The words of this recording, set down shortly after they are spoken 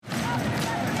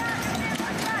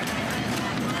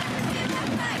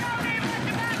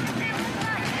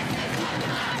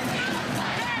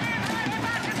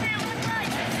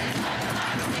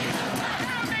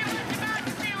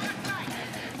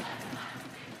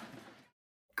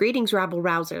Greetings,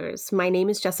 rabble-rousers. My name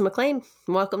is Jessa McLean.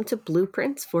 Welcome to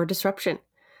Blueprints for Disruption,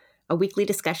 a weekly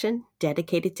discussion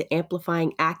dedicated to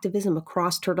amplifying activism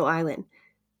across Turtle Island.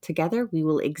 Together, we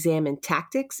will examine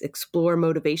tactics, explore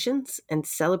motivations, and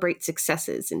celebrate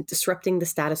successes in disrupting the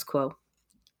status quo.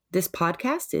 This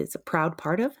podcast is a proud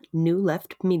part of New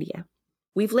Left Media.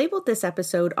 We've labeled this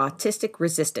episode Autistic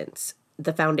Resistance,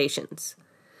 the Foundations.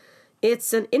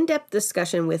 It's an in-depth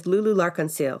discussion with Lulu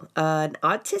Larconcil, an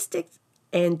autistic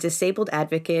and disabled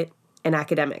advocate and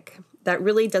academic. That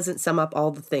really doesn't sum up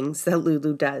all the things that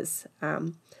Lulu does.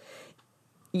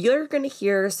 You're going to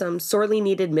hear some sorely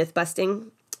needed myth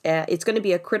busting. It's going to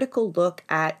be a critical look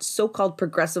at so-called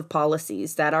progressive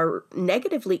policies that are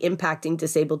negatively impacting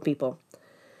disabled people.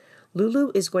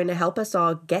 Lulu is going to help us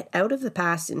all get out of the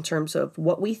past in terms of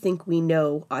what we think we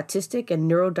know autistic and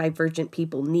neurodivergent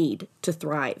people need to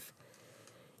thrive.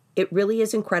 It really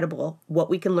is incredible what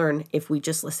we can learn if we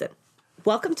just listen.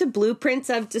 Welcome to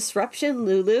Blueprints of Disruption,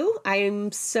 Lulu. I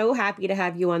am so happy to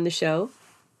have you on the show.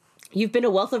 You've been a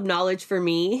wealth of knowledge for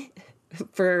me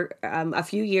for a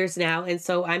few years now, and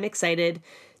so I'm excited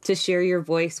to share your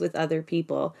voice with other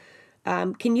people.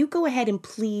 Can you go ahead and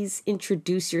please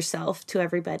introduce yourself to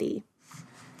everybody?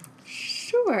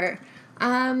 Sure.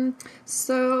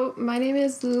 So my name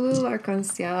is Lulu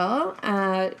Larconcil.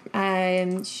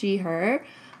 I'm she, her.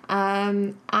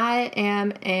 I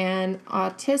am an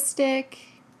autistic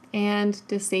and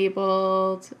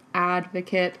disabled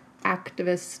advocate,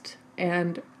 activist,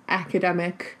 and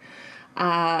academic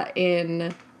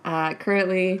in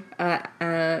currently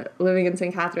living in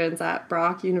St. Catharines at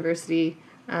Brock University,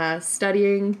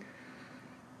 studying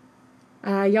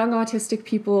young autistic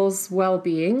people's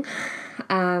well-being.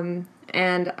 And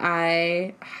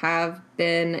I have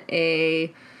been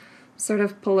a sort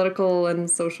of political and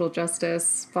social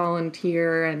justice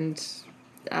volunteer and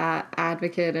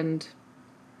advocate and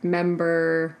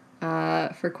member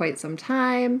for quite some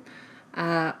time.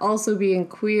 Also being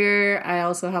queer, I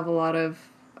also have a lot of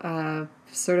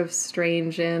sort of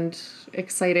strange and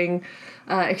exciting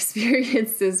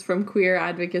experiences from queer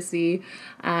advocacy,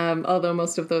 although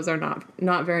most of those are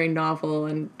not very novel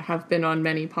and have been on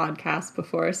many podcasts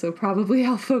before, so probably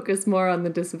I'll focus more on the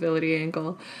disability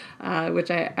angle, which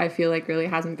I feel like really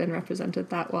hasn't been represented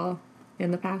that well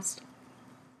in the past.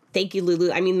 Thank you,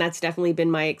 Lulu. I mean, that's definitely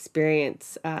been my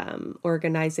experience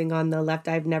organizing on the left.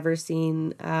 I've never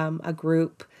seen a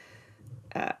group,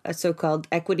 a so-called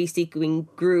equity-seeking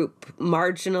group,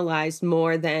 marginalized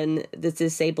more than the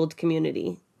disabled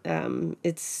community.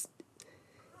 It's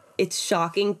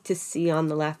shocking to see on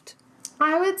the left.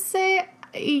 I would say,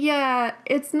 yeah,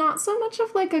 it's not so much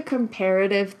of like a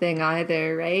comparative thing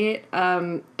either, right?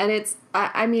 And it's,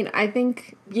 I mean, I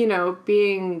think,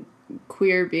 being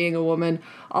queer, being a woman,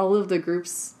 all of the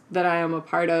groups that I am a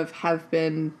part of have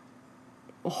been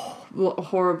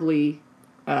horribly,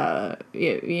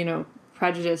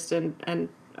 prejudiced and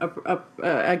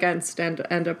against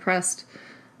and oppressed.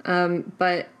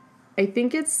 But I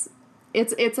think it's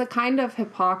a kind of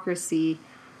hypocrisy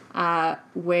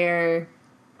where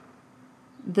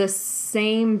the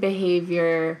same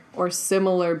behavior or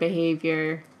similar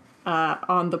behavior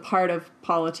on the part of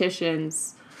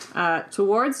politicians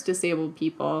towards disabled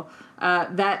people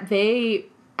that they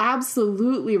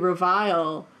absolutely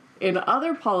revile in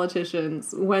other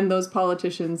politicians when those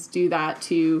politicians do that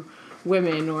to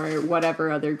women or whatever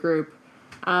other group.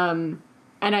 And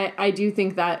I do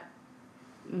think that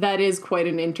is quite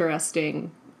an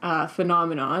interesting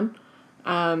phenomenon.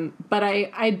 But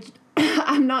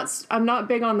I'm not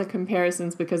big on the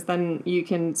comparisons because then you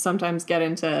can sometimes get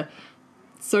into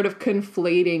sort of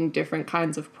conflating different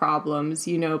kinds of problems.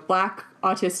 Black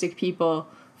autistic people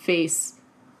face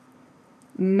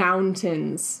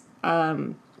mountains,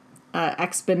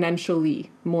 exponentially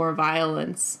more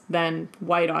violence than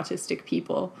white autistic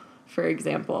people, for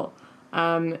example.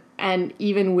 And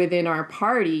even within our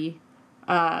party,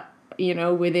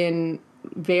 within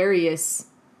various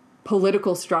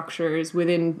political structures,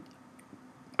 within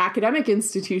academic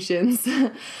institutions,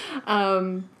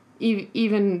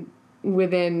 even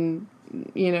within,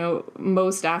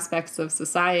 most aspects of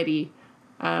society,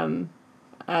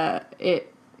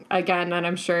 it, again, and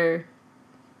I'm sure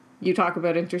you talk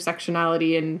about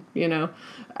intersectionality in,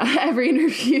 every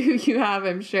interview you have,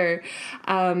 I'm sure.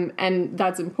 And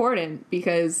that's important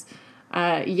because,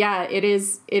 it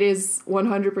is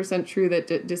 100% true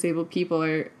that disabled people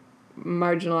are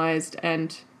marginalized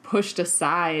and pushed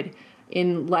aside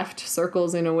in left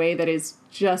circles in a way that is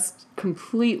just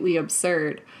completely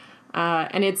absurd.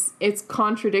 And it's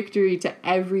contradictory to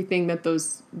everything that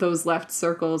those left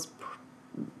circles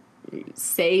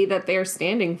say that they're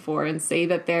standing for and say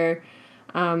that they're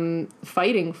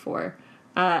fighting for.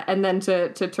 And then to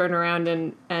turn around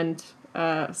and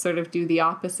sort of do the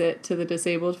opposite to the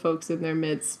disabled folks in their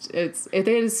midst. It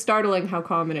is startling how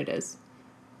common it is.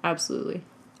 Absolutely.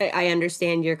 I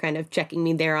understand you're kind of checking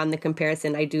me there on the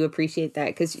comparison. I do appreciate that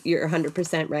because you're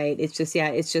 100% right.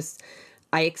 It's just,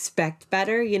 I expect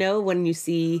better, when you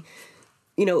see,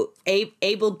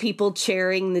 abled people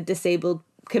chairing the disabled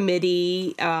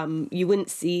committee. You wouldn't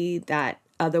see that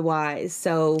otherwise.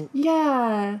 So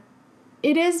yeah.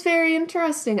 It is very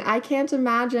interesting. I can't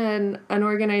imagine an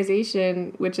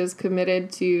organization which is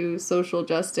committed to social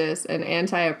justice and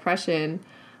anti-oppression,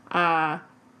 hiring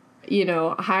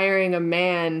a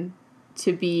man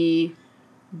to be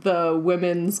the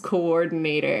women's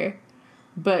coordinator.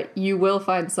 But you will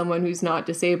find someone who's not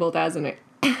disabled as an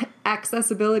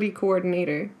accessibility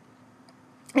coordinator.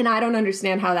 And I don't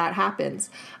understand how that happens.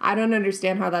 I don't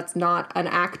understand how that's not an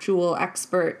actual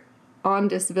expert on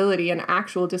disability, an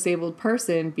actual disabled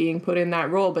person being put in that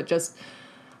role, but just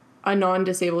a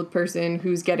non-disabled person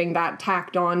who's getting that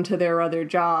tacked on to their other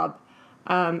job,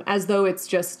 as though it's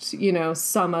just,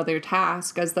 some other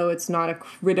task, as though it's not a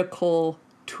critical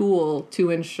tool to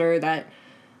ensure that,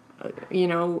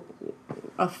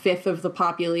 a fifth of the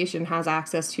population has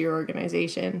access to your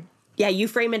organization. Yeah, you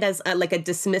frame it as like a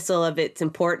dismissal of its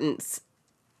importance.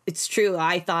 It's true.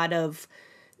 I thought of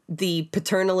the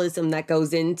paternalism that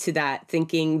goes into that,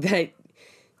 thinking that,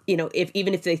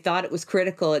 even if they thought it was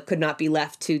critical, it could not be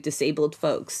left to disabled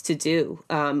folks to do.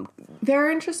 There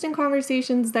are interesting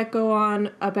conversations that go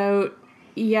on about,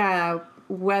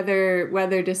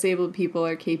 whether disabled people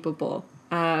are capable.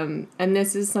 And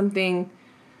this is something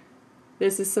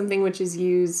which is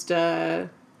used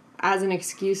as an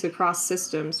excuse across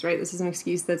systems, right? This is an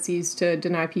excuse that's used to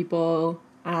deny people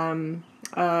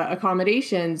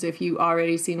accommodations if you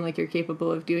already seem like you're capable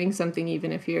of doing something,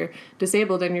 even if you're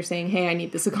disabled and you're saying, hey, I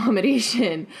need this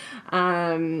accommodation.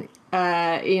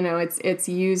 It's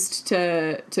used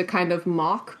to kind of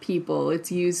mock people. It's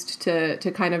used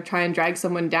to kind of try and drag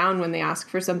someone down when they ask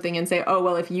for something and say, oh,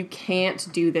 well, if you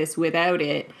can't do this without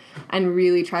it, and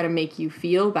really try to make you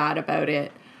feel bad about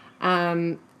it.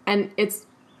 And it's,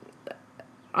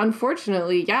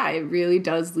 unfortunately, it really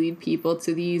does lead people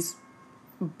to these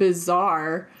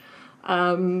bizarre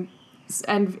and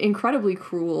incredibly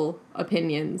cruel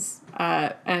opinions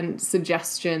and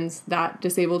suggestions that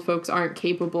disabled folks aren't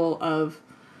capable of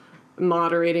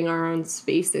moderating our own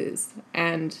spaces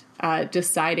and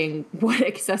deciding what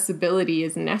accessibility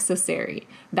is necessary.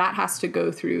 That has to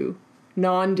go through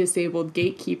non-disabled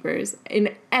gatekeepers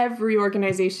in every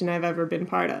organization I've ever been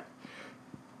part of,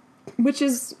 which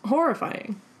is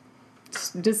horrifying.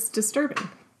 It's disturbing.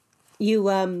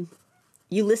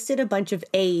 You listed a bunch of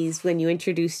A's when you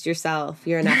introduced yourself.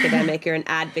 You're an academic, you're an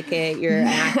advocate, you're an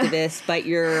activist, but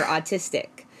you're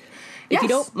autistic. If you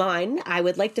don't mind, I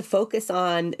would like to focus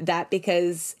on that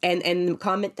because, and the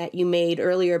comment that you made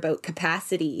earlier about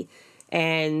capacity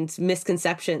and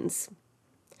misconceptions.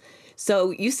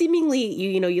 So you seemingly,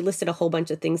 you listed a whole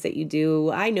bunch of things that you do.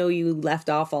 I know you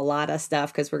left off a lot of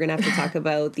stuff because we're going to have to talk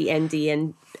about the ND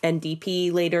and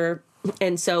NDP later.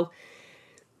 And so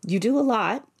you do a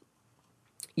lot.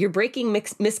 You're breaking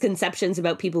misconceptions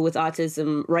about people with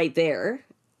autism right there.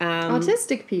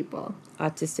 Autistic people.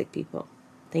 Autistic people.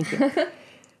 Thank you.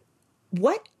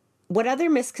 What other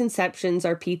misconceptions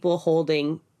are people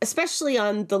holding, especially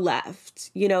on the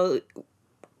left?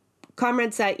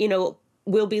 Comrades that,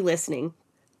 will be listening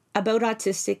about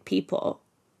autistic people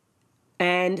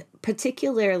and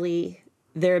particularly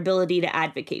their ability to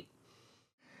advocate.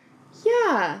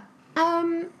 Yeah.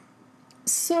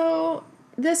 So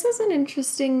this is an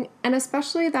interesting, and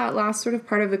especially that last sort of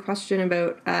part of the question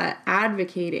about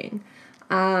advocating,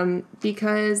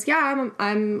 because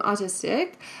I'm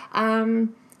autistic.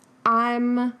 I'm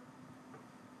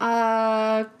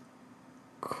a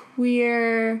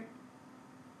queer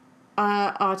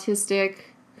autistic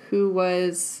who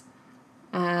was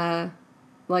and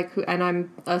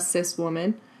I'm a cis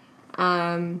woman,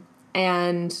 and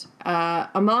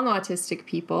among autistic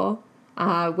people,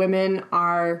 women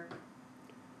are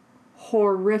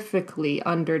horrifically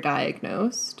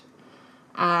underdiagnosed.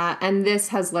 And this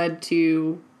has led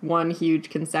to one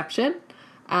huge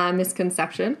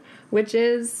misconception, which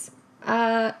is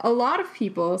a lot of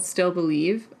people still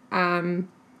believe.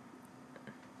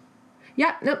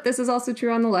 This is also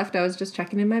true on the left. I was just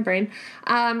checking in my brain.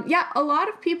 A lot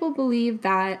of people believe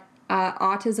that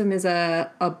autism is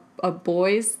a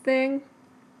boys thing.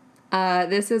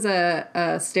 This is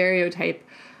a stereotype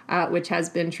which has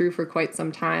been true for quite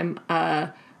some time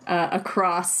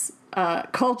across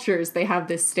cultures, they have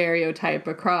this stereotype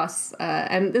across.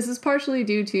 And this is partially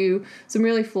due to some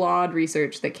really flawed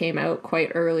research that came out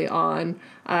quite early on,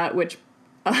 which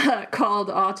called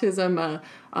autism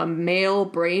a male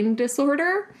brain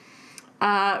disorder.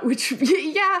 Which,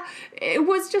 yeah, it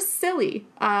was just silly.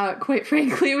 Quite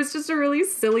frankly, it was just a really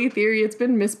silly theory. It's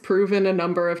been misproven a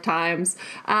number of times.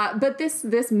 But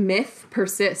this myth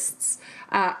persists.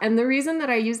 And the reason that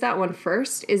I use that one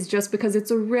first is just because it's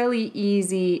a really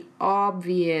easy,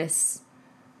 obvious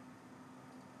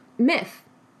myth.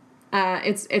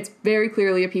 It's very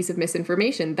clearly a piece of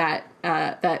misinformation that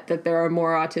there are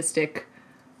more autistic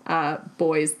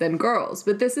boys than girls.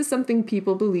 But this is something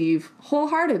people believe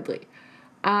wholeheartedly.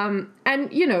 And,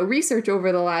 research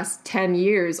over the last 10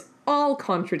 years all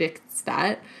contradicts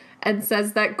that and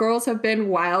says that girls have been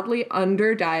wildly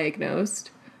underdiagnosed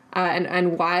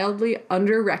and wildly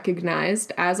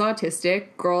under-recognized as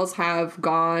autistic. Girls have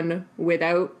gone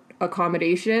without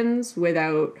accommodations,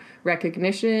 without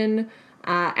recognition,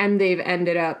 and they've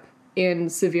ended up in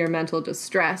severe mental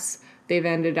distress. They've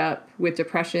ended up with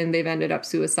depression. They've ended up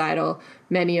suicidal.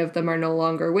 Many of them are no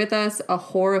longer with us. A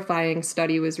horrifying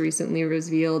study was recently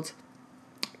revealed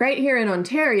right here in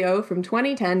Ontario from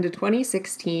 2010 to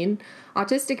 2016.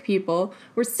 Autistic people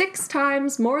were 6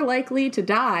 times more likely to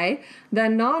die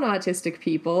than non-autistic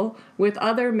people with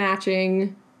other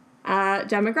matching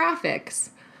demographics.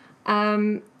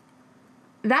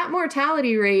 That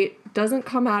mortality rate doesn't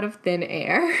come out of thin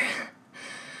air.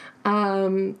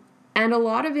 And a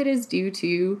lot of it is due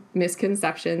to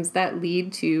misconceptions that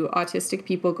lead to autistic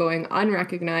people going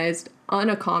unrecognized,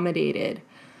 unaccommodated.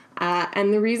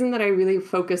 And the reason that I really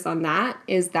focus on that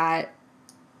is that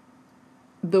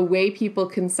the way people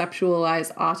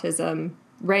conceptualize autism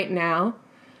right now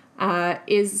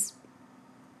is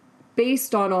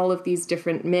based on all of these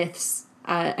different myths.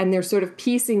 And they're sort of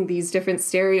piecing these different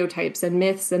stereotypes and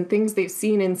myths and things they've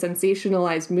seen in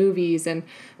sensationalized movies and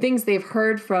things they've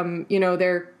heard from,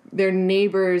 their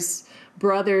neighbor's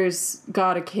brother's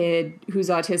got a kid who's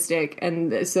autistic,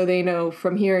 and so they know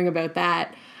from hearing about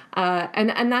that.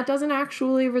 And that doesn't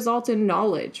actually result in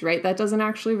knowledge, right? That doesn't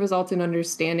actually result in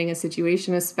understanding a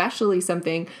situation, especially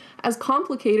something as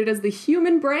complicated as the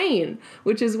human brain,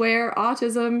 which is where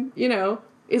autism,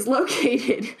 is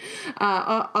located.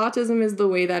 Autism is the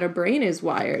way that a brain is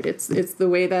wired. It's the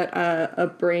way that a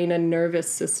brain and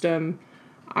nervous system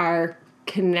are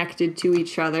connected to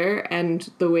each other and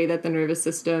the way that the nervous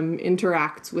system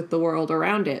interacts with the world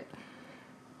around it.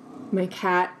 My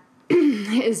cat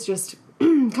is just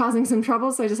causing some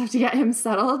trouble, so I just have to get him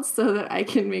settled so that I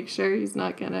can make sure he's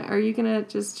not gonna... Are you gonna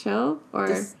just chill? Or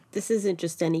This isn't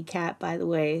just any cat, by the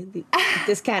way.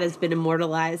 This cat has been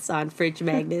immortalized on fridge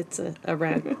magnets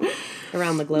around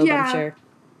the globe, yeah. I'm sure.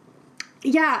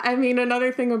 Yeah, I mean,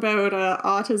 another thing about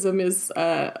autism is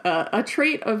a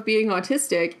trait of being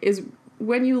autistic is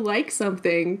when you like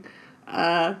something,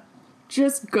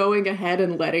 just going ahead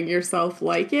and letting yourself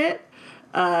like it.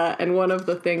 And one of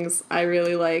the things I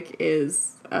really like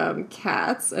is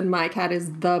cats, and my cat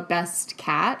is the best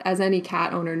cat, as any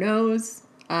cat owner knows.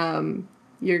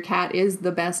 Your cat is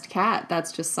the best cat.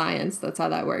 That's just science. That's how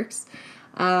that works.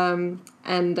 I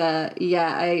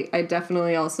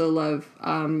definitely also love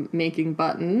making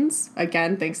buttons.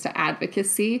 Again, thanks to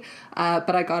advocacy.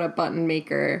 But I got a button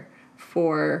maker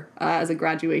for as a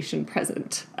graduation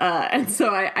present. And so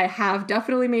I have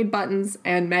definitely made buttons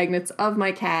and magnets of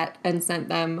my cat and sent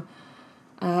them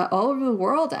all over the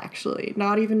world, actually.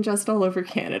 Not even just all over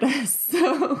Canada.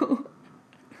 So...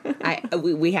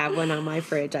 we have one on my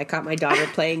fridge. I caught my daughter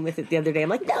playing with it the other day. I'm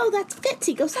like, no, that's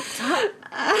Fitzy. Goes up top.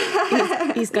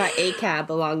 He's got a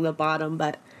cab along the bottom,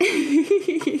 but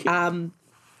you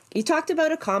talked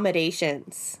about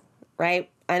accommodations, right?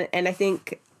 And I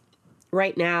think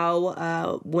right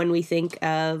now, when we think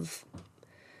of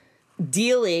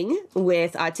dealing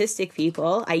with autistic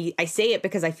people, I say it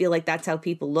because I feel like that's how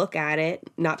people look at it,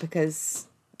 not because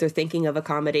they're thinking of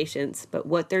accommodations. But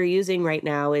what they're using right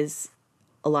now is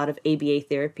a lot of ABA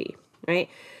therapy, right?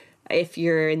 If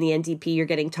you're in the NDP, you're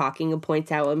getting talking points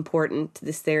how important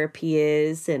this therapy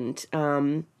is, and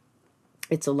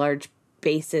it's a large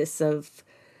basis of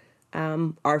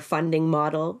our funding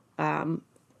model.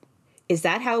 Is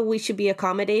that how we should be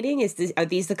accommodating? Are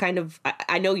these the kind of...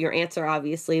 I know your answer,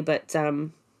 obviously, but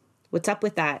what's up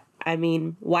with that? I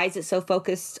mean, why is it so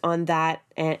focused on that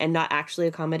and not actually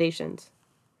accommodations?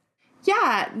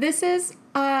 Yeah, this is...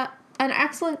 an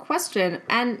excellent question.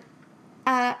 And,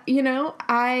 I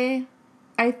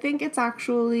think it's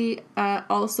actually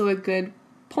also a good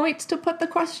point to put the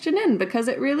question in, because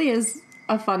it really is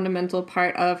a fundamental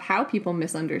part of how people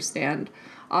misunderstand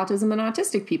autism and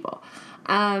autistic people.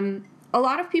 A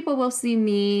lot of people will see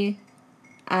me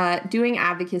doing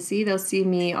advocacy. They'll see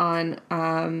me on,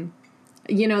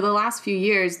 the last few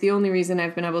years. The only reason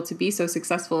I've been able to be so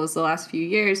successful is the last few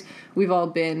years we've all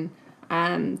been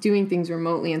doing things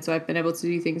remotely, and so I've been able to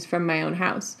do things from my own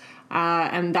house.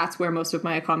 And that's where most of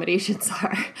my accommodations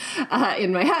are,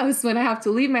 in my house. When I have to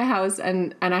leave my house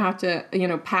and I have to,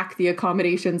 pack the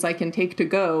accommodations I can take to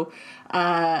go,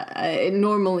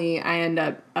 normally I end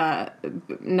up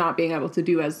not being able to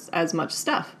do as much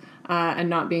stuff. And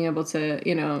not being able to,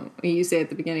 you say at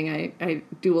the beginning, I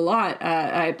do a lot.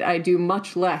 I do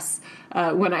much less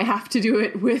when I have to do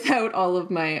it without all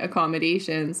of my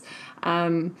accommodations.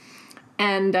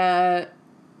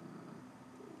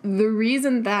 The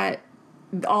reason that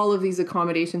all of these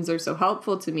accommodations are so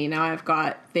helpful to me, now I've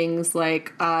got things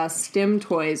like STEM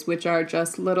toys, which are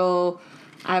just little,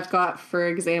 I've got, for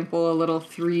example, a little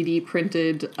 3D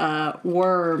printed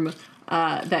worm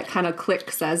that kind of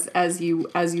clicks as you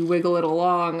wiggle it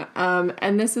along.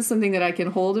 And this is something that I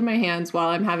can hold in my hands while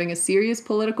I'm having a serious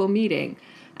political meeting,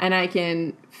 and I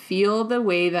can feel the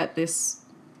way that this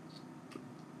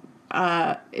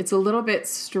it's a little bit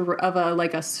of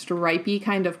a stripy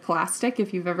kind of plastic.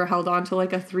 If you've ever held on to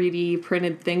like a 3D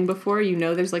printed thing before,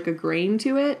 there's like a grain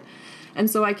to it. And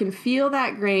so I can feel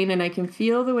that grain, and I can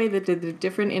feel the way that the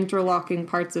different interlocking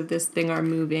parts of this thing are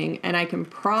moving, and I can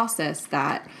process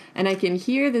that, and I can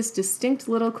hear this distinct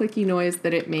little clicky noise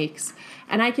that it makes.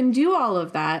 And I can do all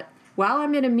of that while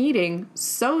I'm in a meeting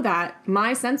so that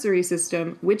my sensory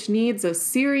system, which needs a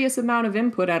serious amount of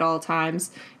input at all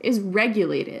times, is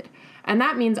regulated. And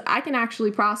that means I can actually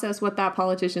process what that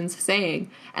politician's saying,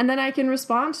 and then I can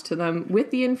respond to them with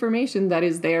the information that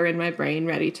is there in my brain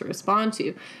ready to respond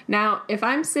to. Now, if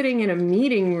I'm sitting in a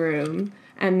meeting room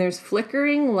and there's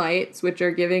flickering lights, which are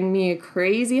giving me a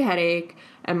crazy headache,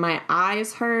 and my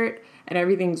eyes hurt, and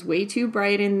everything's way too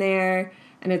bright in there,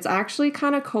 and it's actually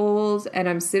kind of cold, and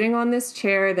I'm sitting on this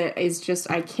chair that is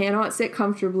just, I cannot sit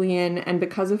comfortably in, and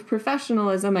because of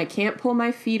professionalism, I can't pull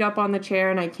my feet up on the chair,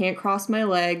 and I can't cross my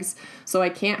legs, so I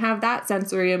can't have that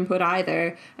sensory input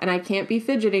either, and I can't be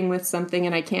fidgeting with something,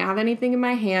 and I can't have anything in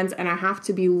my hands, and I have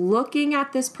to be looking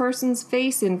at this person's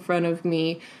face in front of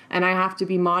me, and I have to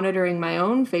be monitoring my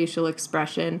own facial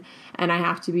expression, and I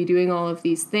have to be doing all of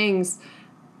these things.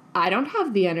 I don't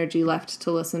have the energy left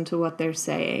to listen to what they're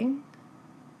saying.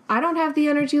 I don't have the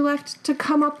energy left to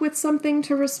come up with something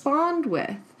to respond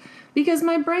with, because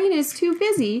my brain is too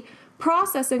busy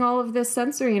processing all of this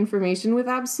sensory information with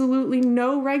absolutely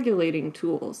no regulating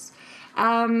tools.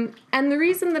 And the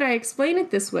reason that I explain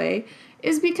it this way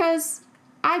is because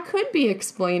I could be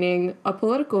explaining a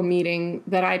political meeting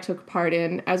that I took part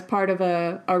in as part of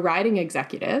a riding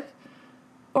executive,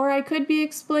 or I could be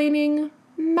explaining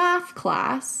math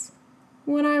class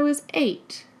when I was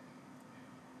 8.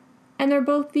 And they're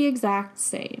both the exact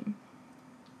same.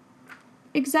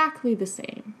 Exactly the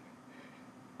same.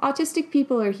 Autistic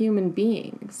people are human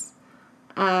beings.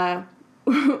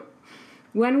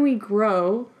 When we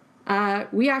grow,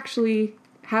 we actually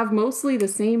have mostly the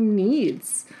same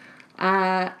needs.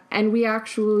 And we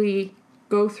actually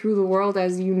go through the world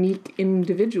as unique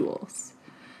individuals.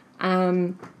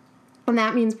 And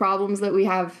that means problems that we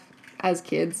have as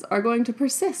kids are going to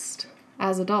persist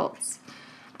as adults.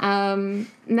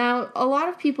 Now, a lot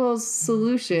of people's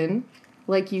solution,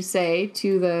 like you say,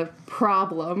 to the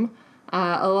problem,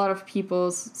 a lot of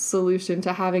people's solution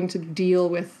to having to deal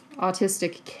with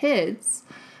autistic kids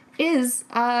is,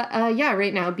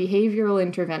 right now, behavioral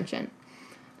intervention.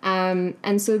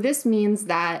 And so this means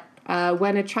that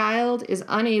when a child is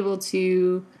unable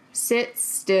to sit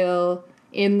still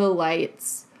in the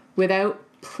lights without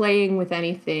playing with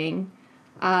anything,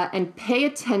 and pay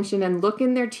attention and look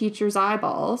in their teacher's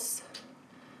eyeballs,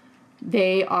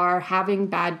 they are having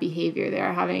bad behavior. They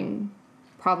are having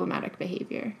problematic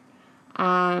behavior.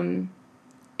 And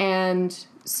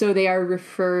so they are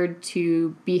referred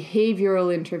to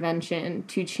behavioral intervention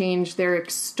to change their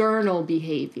external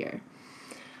behavior.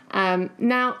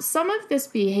 Now, some of this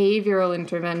behavioral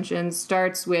intervention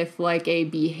starts with like a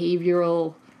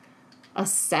behavioral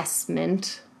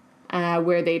assessment,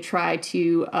 where they try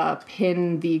to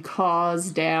pin the cause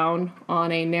down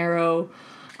on a narrow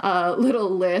little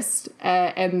list,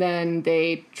 and then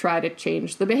they try to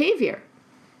change the behavior.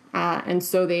 And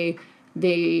so they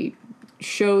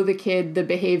show the kid the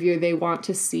behavior they want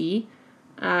to see,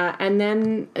 and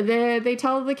then they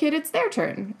tell the kid it's their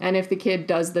turn. And if the kid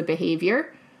does the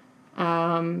behavior,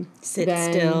 sit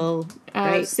still,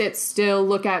 right? Sit still,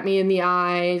 look at me in the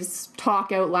eyes,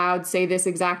 talk out loud, say this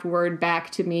exact word back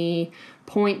to me,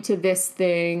 point to this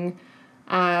thing.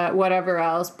 whatever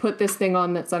else. Put this thing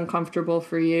on that's uncomfortable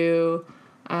for you.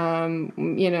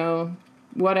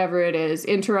 Whatever it is.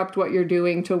 Interrupt what you're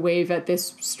doing to wave at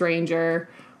this stranger.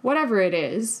 Whatever it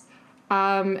is.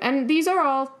 And these are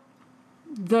all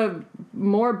the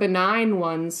more benign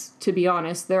ones, to be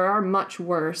honest. There are much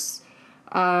worse.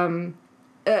 And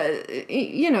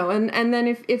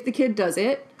then if the kid does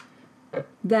it,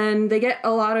 then they get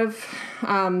a lot of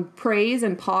praise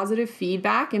and positive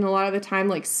feedback, and a lot of the time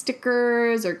like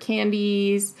stickers or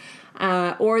candies,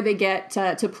 or they get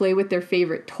to play with their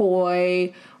favorite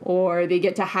toy, or they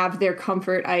get to have their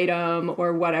comfort item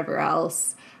or whatever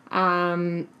else.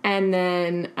 And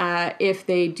then if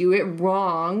they do it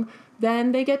wrong,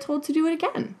 then they get told to do it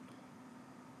again.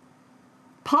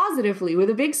 Positively, with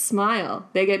a big smile,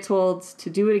 they get told to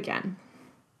do it again.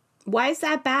 Why is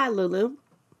that bad, Lulu?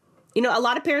 A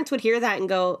lot of parents would hear that and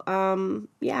go,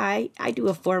 yeah, I do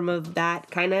a form of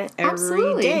that kind of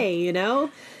every day,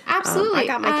 Absolutely. I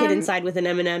got my kid inside with an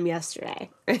M&M yesterday.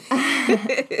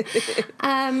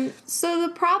 So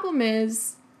the problem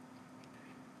is,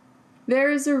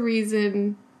 there is a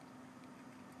reason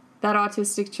that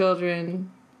autistic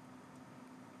children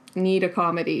need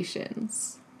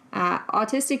accommodations.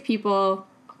 Autistic people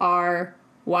are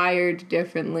wired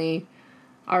differently.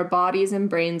 Our bodies and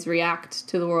brains react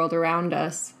to the world around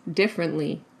us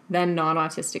differently than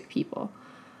non-autistic people.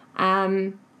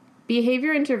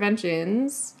 Behavior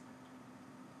interventions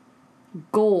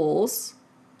goals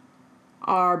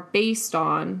are based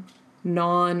on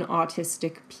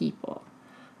non-autistic people.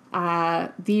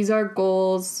 These are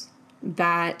goals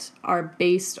that are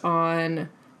based on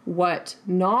what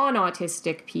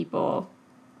non-autistic people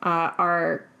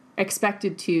are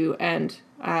expected to and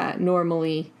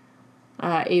normally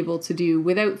able to do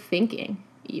without thinking,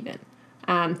 even.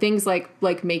 Things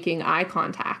like making eye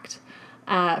contact,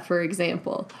 for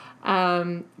example.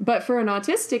 But for an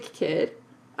autistic kid,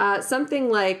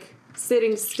 something like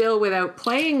sitting still without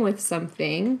playing with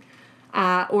something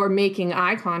or making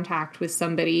eye contact with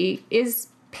somebody is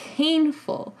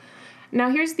painful. Now,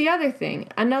 here's the other thing.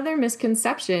 Another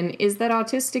misconception is that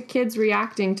autistic kids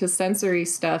reacting to sensory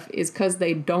stuff is because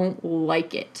they don't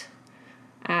like it.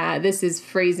 This is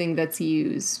phrasing that's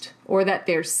used, or that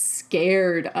they're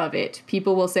scared of it.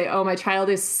 People will say, oh, my child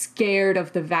is scared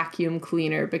of the vacuum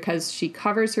cleaner because she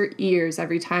covers her ears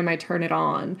every time I turn it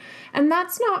on. And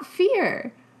that's not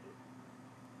fear.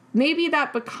 Maybe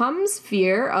that becomes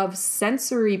fear of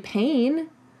sensory pain,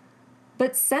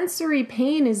 but sensory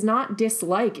pain is not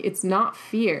dislike. It's not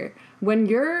fear. When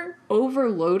you're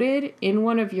overloaded in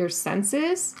one of your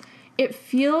senses, it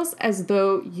feels as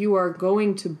though you are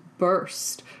going to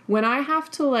burst. When I have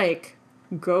to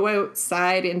go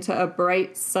outside into a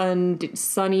bright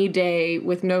sunny day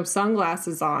with no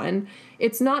sunglasses on,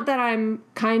 it's not that I'm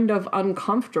kind of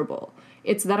uncomfortable.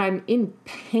 It's that I'm in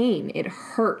pain. It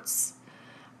hurts.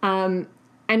 And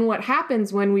what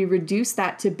happens when we reduce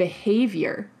that to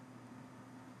behavior,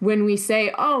 when we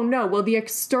say, oh no, well, the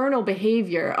external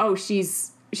behavior, oh, she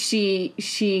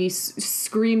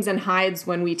screams and hides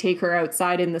when we take her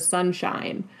outside in the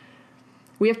sunshine.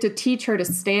 We have to teach her to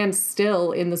stand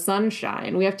still in the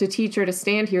sunshine. We have to teach her to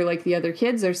stand here like the other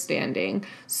kids are standing.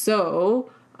 So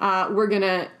we're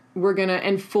gonna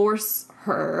enforce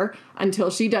her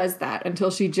until she does that, until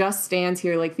she just stands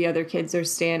here like the other kids are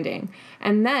standing.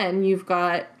 And then you've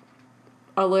got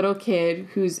a little kid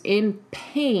who's in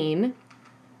pain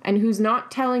and who's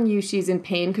not telling you she's in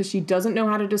pain because she doesn't know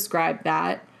how to describe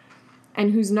that,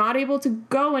 and who's not able to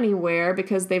go anywhere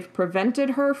because they've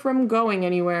prevented her from going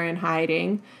anywhere and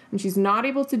hiding, and she's not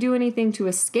able to do anything to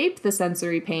escape the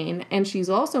sensory pain, and she's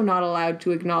also not allowed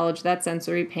to acknowledge that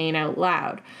sensory pain out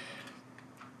loud.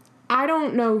 I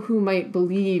don't know who might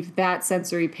believe that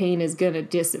sensory pain is going to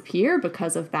disappear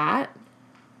because of that,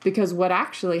 because what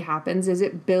actually happens is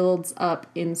it builds up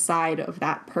inside of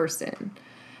that person.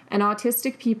 And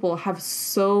autistic people have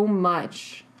so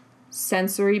much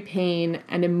sensory pain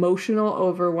and emotional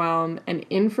overwhelm and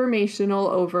informational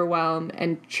overwhelm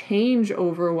and change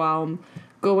overwhelm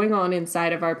going on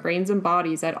inside of our brains and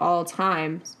bodies at all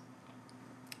times,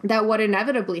 that what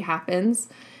inevitably happens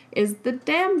is the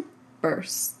dam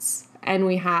bursts and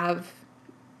we have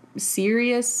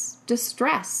serious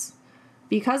distress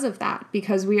because of that,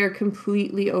 because we are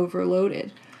completely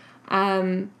overloaded.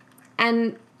 And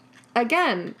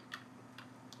again,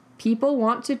 people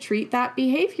want to treat that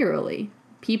behaviorally.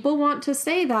 People want to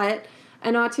say that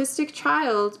an autistic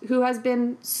child who has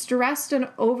been stressed and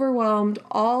overwhelmed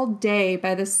all day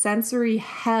by the sensory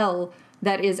hell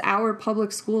that is our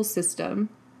public school system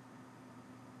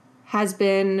has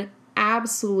been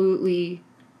absolutely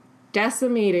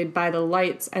decimated by the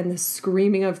lights and the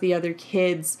screaming of the other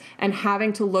kids and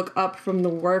having to look up from the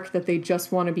work that they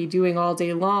just want to be doing all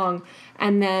day long.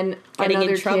 And then getting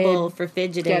another in trouble kid for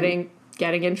fidgeting.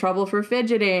 Getting in trouble for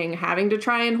fidgeting, having to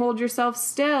try and hold yourself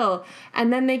still.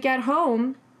 And then they get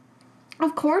home.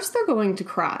 Of course they're going to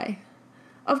cry.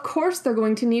 Of course they're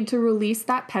going to need to release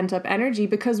that pent-up energy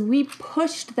because we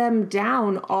pushed them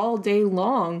down all day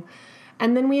long.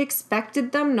 And then we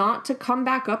expected them not to come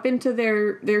back up into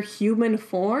their human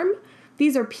form.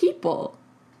 These are people.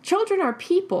 Children are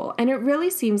people. And it really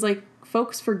seems like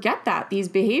folks forget that, these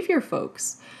behavior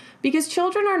folks. Because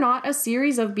children are not a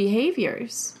series of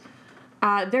behaviors.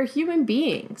 They're human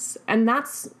beings. And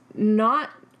that's not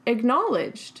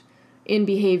acknowledged in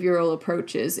behavioral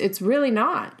approaches. It's really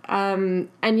not. And,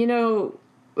 you know,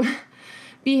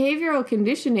 behavioral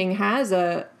conditioning has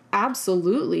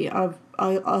absolutely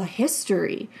a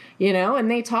history, you know, and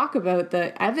they talk about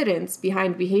the evidence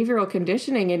behind behavioral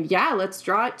conditioning. And yeah, let's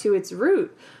draw it to its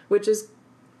root, which is,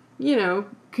 you know,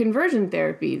 conversion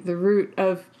therapy, the root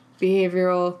of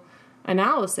behavioral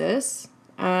analysis.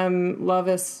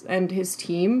 Lovis and his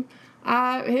team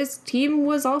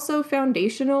was also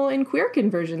foundational in queer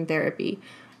conversion therapy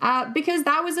because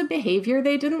that was a behavior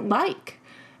they didn't like.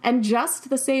 And just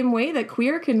the same way that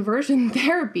queer conversion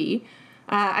therapy,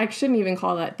 I shouldn't even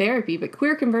call that therapy, but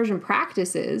queer conversion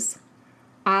practices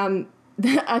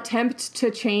attempt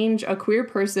to change a queer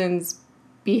person's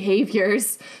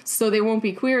behaviors so they won't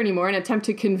be queer anymore, and attempt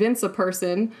to convince a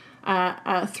person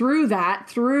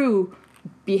through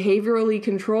behaviorally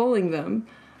controlling them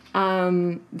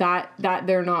that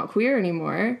they're not queer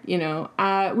anymore. You know,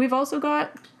 we've also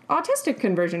got autistic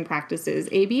conversion practices,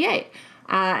 ABA,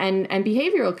 and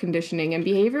behavioral conditioning and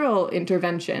behavioral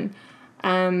intervention.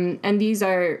 And these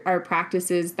are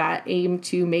practices that aim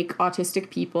to make autistic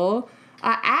people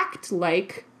act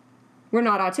like we're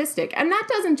not autistic. And that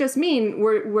doesn't just mean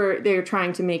they're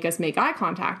trying to make us make eye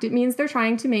contact. It means they're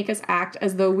trying to make us act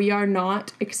as though we are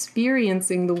not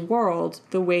experiencing the world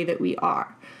the way that we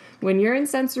are. When you're in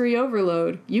sensory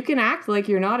overload, you can act like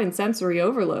you're not in sensory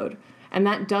overload. And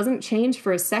that doesn't change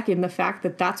for a second the fact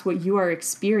that that's what you are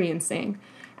experiencing.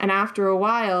 And after a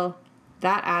while,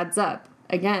 that adds up.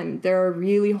 Again, there are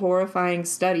really horrifying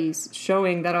studies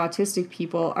showing that autistic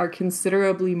people are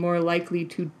considerably more likely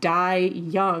to die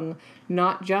young,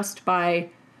 not just by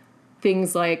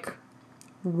things like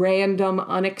random,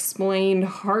 unexplained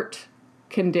heart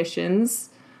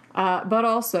conditions, but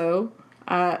also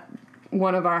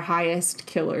one of our highest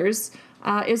killers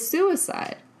is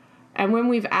suicide. And when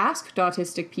we've asked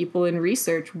autistic people in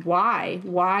research, why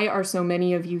are so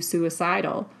many of you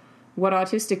suicidal? What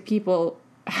autistic people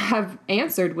have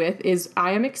answered with is,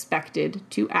 I am expected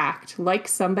to act like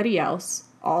somebody else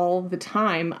all the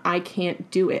time. I can't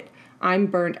do it. I'm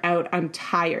burnt out. I'm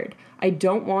tired. I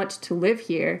don't want to live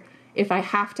here if I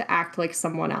have to act like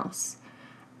someone else.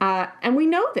 And we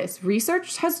know this.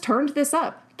 Research has turned this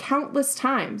up countless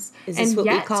times. Is this what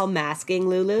we call masking,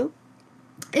 Lulu?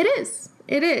 It is.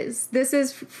 It is. This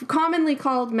is commonly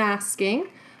called masking.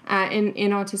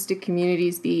 In autistic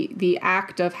communities, the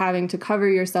act of having to cover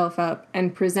yourself up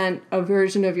and present a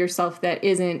version of yourself that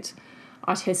isn't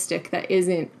autistic, that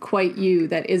isn't quite you,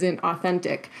 that isn't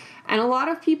authentic. And a lot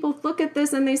of people look at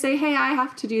this and they say, hey, I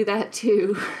have to do that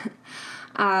too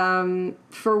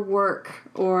for work,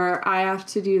 or I have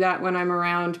to do that when I'm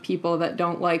around people that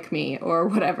don't like me, or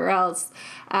whatever else.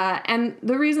 And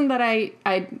the reason that I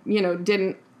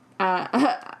didn't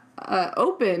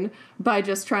open by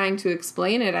just trying to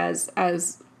explain it as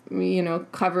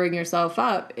covering yourself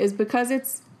up is because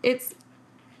it's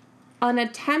an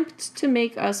attempt to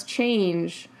make us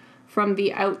change from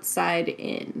the outside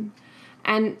in.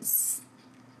 And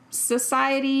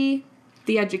society,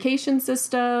 the education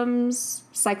systems,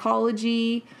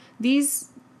 psychology, these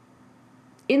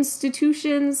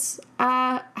institutions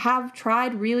have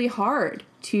tried really hard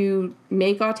to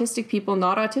make autistic people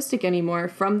not autistic anymore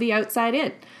from the outside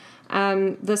in.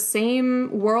 The same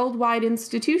worldwide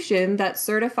institution that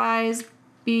certified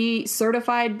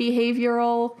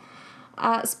behavioral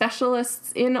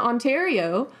specialists in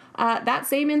Ontario, that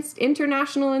same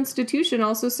international institution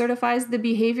also certifies the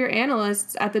behavior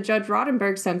analysts at the Judge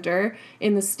Rodenberg Center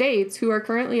in the States who are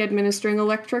currently administering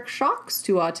electric shocks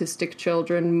to autistic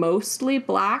children, mostly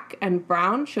Black and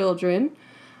brown children,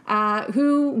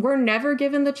 who were never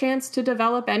given the chance to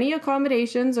develop any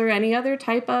accommodations or any other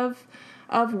type of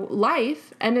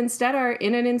life, and instead are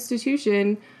in an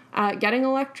institution getting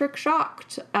electric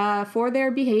shocked for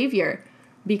their behavior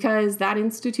because that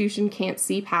institution can't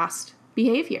see past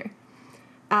behavior.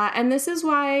 And this is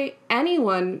why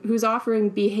anyone who's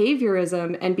offering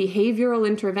behaviorism and behavioral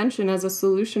intervention as a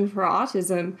solution for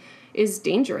autism is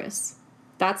dangerous.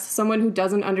 That's someone who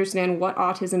doesn't understand what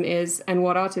autism is and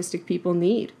what autistic people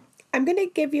need. I'm going to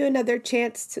give you another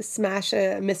chance to smash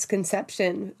a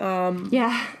misconception.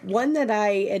 One that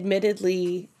I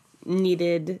admittedly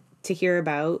needed to hear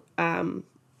about, and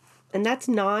that's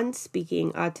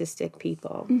non-speaking autistic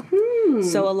people. Mm-hmm.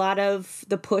 So a lot of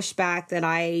the pushback that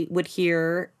I would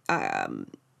hear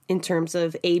in terms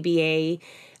of ABA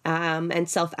and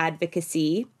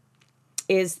self-advocacy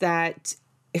is that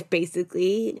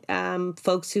basically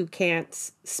folks who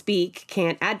can't speak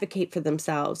can't advocate for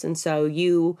themselves. And so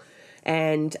you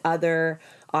and other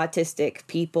autistic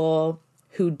people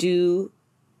who do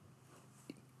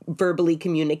verbally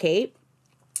communicate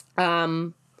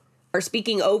are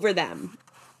speaking over them.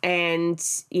 And,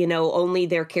 you know, only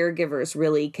their caregivers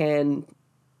really can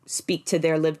speak to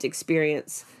their lived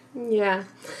experience. Yeah.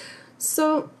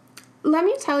 So let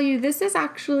me tell you, this is a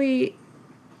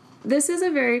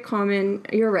very common,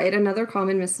 you're right, another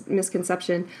common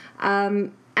misconception.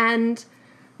 And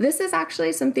this is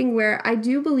actually something where I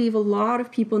do believe a lot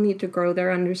of people need to grow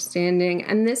their understanding.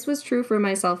 And this was true for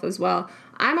myself as well.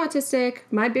 I'm autistic.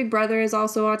 My big brother is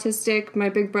also autistic. My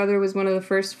big brother was one of the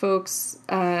first folks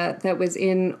that was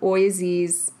in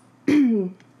OISI's,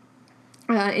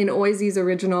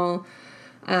 original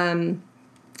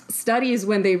studies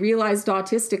when they realized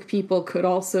autistic people could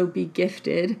also be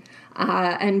gifted.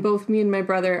 And both me and my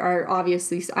brother are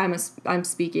obviously, I'm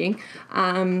speaking.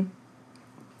 The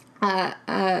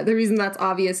reason that's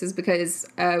obvious is because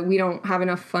we don't have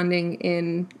enough funding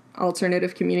in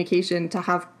alternative communication to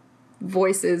have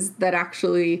voices that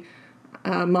actually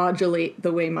modulate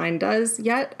the way mine does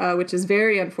yet, which is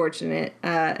very unfortunate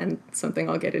and something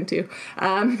I'll get into.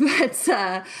 And this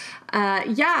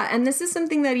is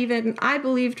something that even I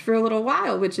believed for a little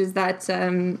while, which is that,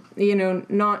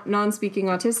 non-speaking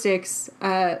autistics,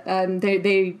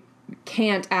 they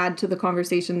can't add to the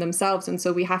conversation themselves. And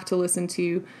so we have to listen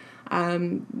to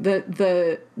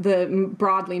the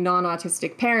broadly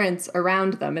non-autistic parents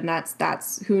around them, and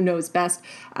that's who knows best.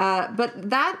 But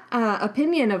that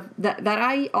opinion of that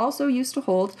I also used to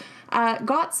hold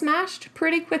got smashed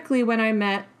pretty quickly when I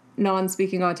met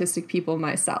non-speaking autistic people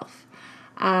myself.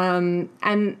 And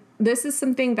this is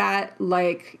something that,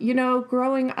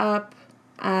 growing up,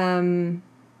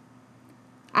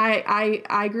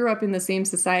 I grew up in the same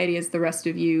society as the rest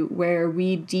of you, where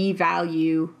we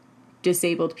devalue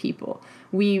disabled people.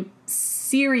 We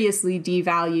seriously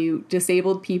devalue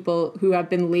disabled people who have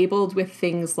been labeled with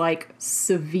things like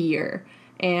severe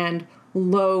and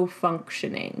low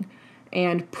functioning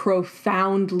and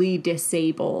profoundly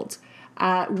disabled.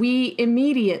 We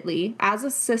immediately, as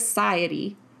a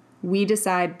society, we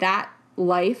decide that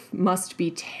life must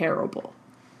be terrible.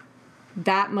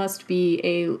 That must be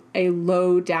a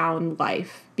low down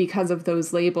life because of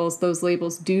those labels. Those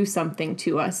labels do something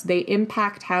to us. They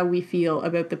impact how we feel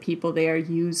about the people they are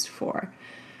used for.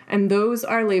 And those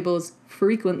are labels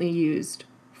frequently used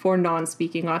for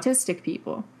non-speaking autistic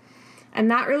people. And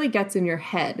that really gets in your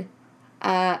head.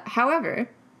 However,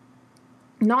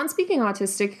 non-speaking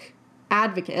autistic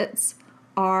advocates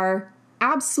are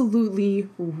absolutely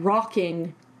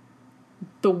rocking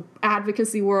the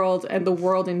advocacy world and the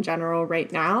world in general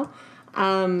right now.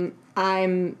 I'm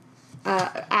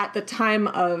at the time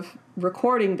of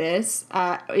recording this,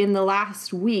 in the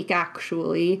last week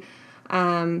actually,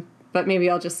 but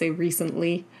maybe I'll just say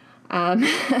recently.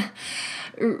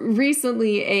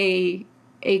 Recently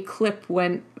a clip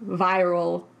went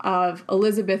viral of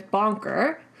Elizabeth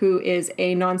Bonker, who is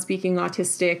a non-speaking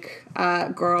autistic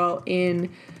girl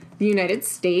in the United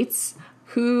States,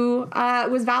 who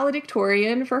was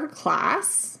valedictorian for her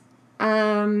class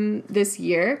this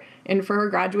year and for her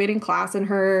graduating class, and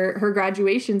her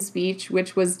graduation speech,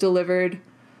 which was delivered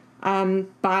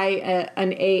by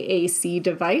an AAC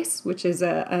device, which is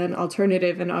an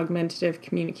alternative and augmentative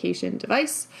communication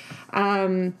device.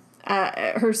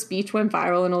 Her speech went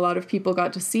viral and a lot of people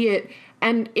got to see it,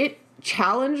 and it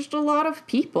challenged a lot of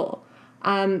people.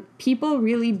 People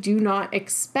really do not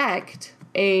expect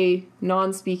a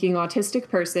non-speaking autistic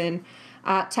person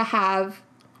to have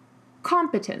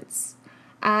competence.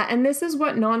 And this is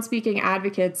what non-speaking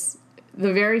advocates,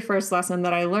 the very first lesson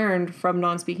that I learned from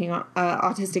non-speaking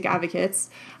autistic advocates,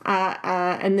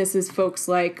 and this is folks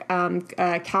like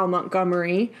Cal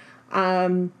Montgomery,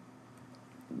 the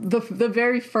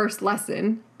very first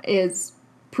lesson is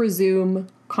presume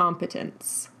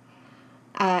competence.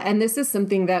 And this is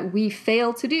something that we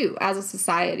fail to do as a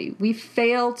society. We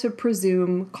fail to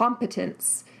presume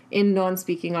competence in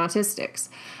non-speaking autistics.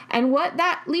 And what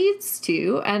that leads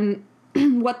to, and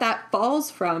what that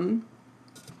falls from,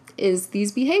 is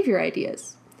these behavior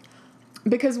ideas.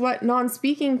 Because what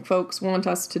non-speaking folks want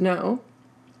us to know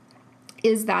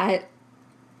is that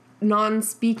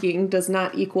non-speaking does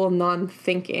not equal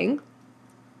non-thinking,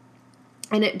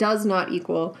 and it does not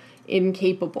equal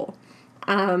incapable.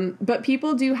 But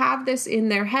people do have this in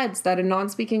their heads that a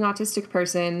non-speaking autistic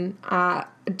person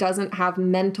doesn't have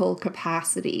mental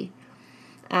capacity.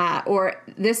 Or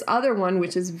this other one,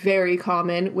 which is very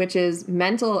common, which is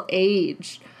mental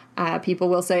age. People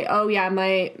will say, oh yeah,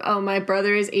 my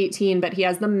brother is 18, but he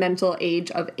has the mental age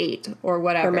of 8 or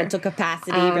whatever. Or mental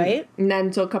capacity, right?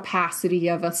 Mental capacity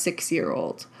of a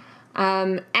 6-year-old.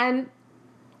 And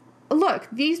look,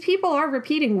 these people are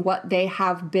repeating what they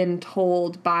have been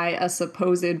told by a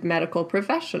supposed medical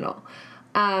professional.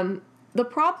 The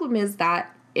problem is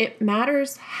that it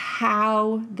matters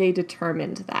how they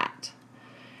determined that.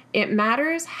 It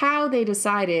matters how they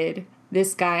decided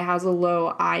this guy has a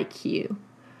low IQ.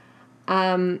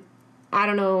 I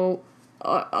don't know,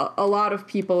 a lot of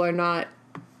people are not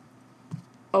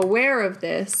aware of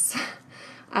this,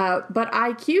 but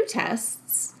IQ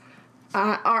tests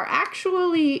are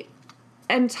actually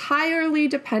entirely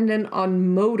dependent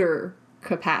on motor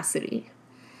capacity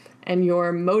and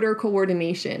your motor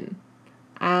coordination.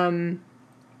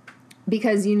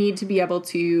 Because you need to be able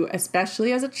to,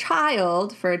 especially as a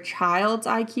child, for a child's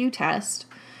IQ test,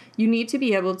 you need to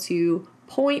be able to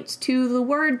point to the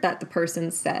word that the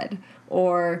person said,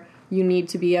 or you need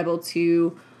to be able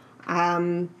to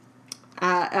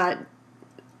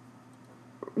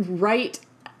write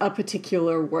a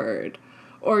particular word,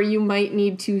 or you might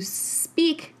need to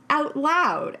speak out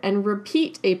loud and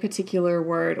repeat a particular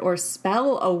word or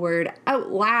spell a word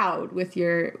out loud with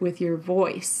your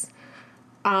voice.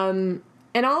 And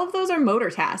all of those are motor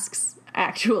tasks,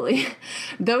 actually.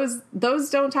 Those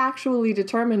don't actually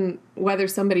determine whether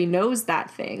somebody knows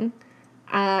that thing.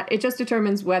 It just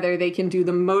determines whether they can do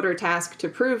the motor task to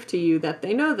prove to you that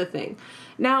they know the thing.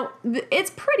 Now, it's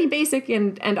pretty basic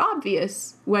and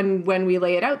obvious when we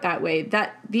lay it out that way,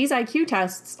 that these IQ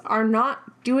tests are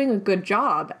not doing a good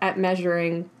job at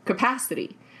measuring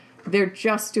capacity. They're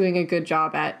just doing a good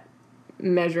job at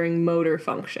measuring motor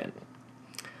function.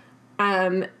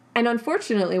 And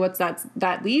unfortunately, what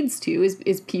that leads to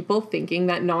is people thinking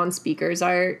that non-speakers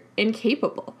are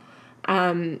incapable.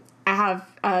 I have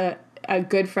a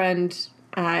good friend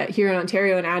here in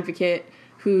Ontario, an advocate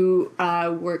who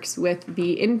works with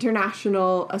the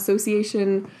International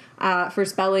Association for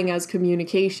Spelling as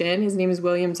Communication. His name is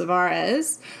William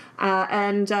Zavarez.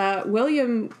 And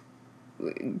William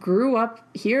grew up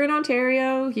here in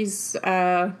Ontario. He's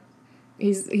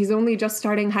only just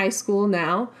starting high school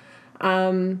now.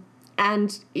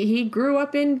 And he grew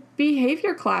up in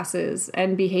behavior classes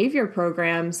and behavior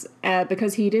programs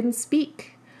because he didn't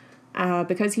speak,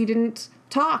 because he didn't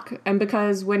talk, and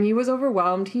because when he was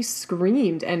overwhelmed, he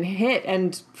screamed and hit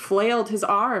and flailed his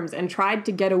arms and tried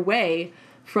to get away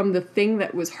from the thing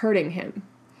that was hurting him.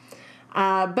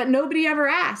 But nobody ever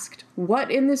asked, what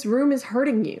in this room is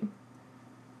hurting you?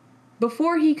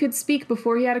 Before he could speak,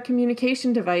 before he had a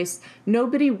communication device,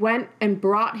 nobody went and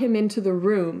brought him into the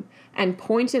room and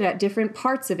pointed at different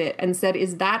parts of it and said,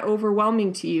 is that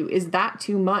overwhelming to you? Is that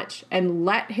too much? And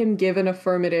let him give an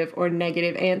affirmative or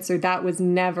negative answer. That was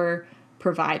never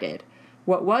provided.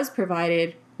 What was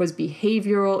provided was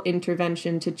behavioral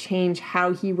intervention to change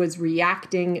how he was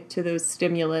reacting to those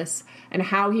stimulus and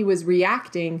how he was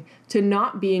reacting to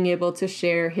not being able to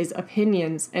share his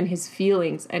opinions and his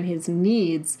feelings and his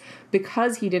needs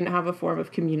because he didn't have a form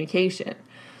of communication.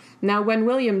 Now, when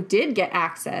William did get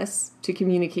access to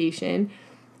communication,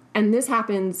 and this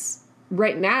happens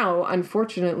right now,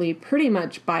 unfortunately, pretty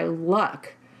much by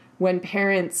luck, when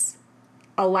parents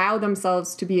allow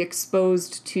themselves to be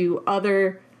exposed to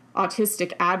other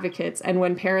autistic advocates, and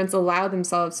when parents allow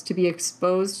themselves to be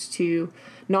exposed to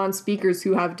non-speakers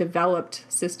who have developed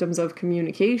systems of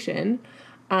communication.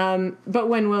 But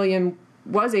when William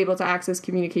was able to access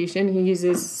communication, he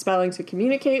uses spelling to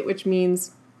communicate, which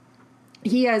means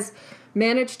he has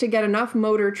managed to get enough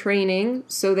motor training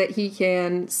so that he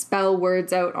can spell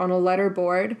words out on a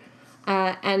letterboard,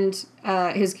 and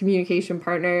his communication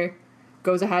partner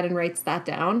goes ahead and writes that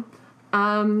down.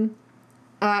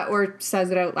 Or says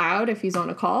it out loud if he's on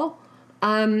a call.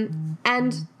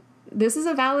 And this is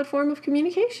a valid form of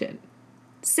communication.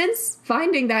 Since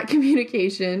finding that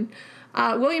communication,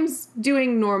 William's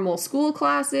doing normal school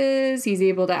classes. He's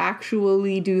able to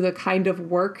actually do the kind of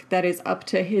work that is up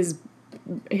to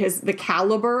the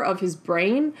caliber of his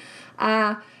brain.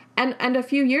 And a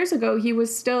few years ago, he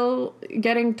was still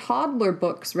getting toddler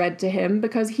books read to him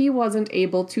because he wasn't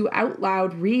able to out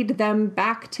loud read them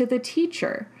back to the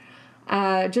teacher.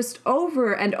 Just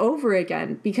over and over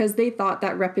again, because they thought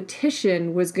that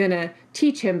repetition was going to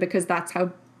teach him, because that's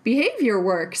how behavior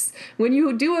works. When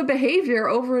you do a behavior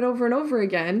over and over and over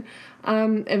again,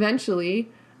 eventually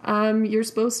you're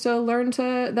supposed to learn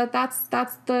that's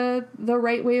the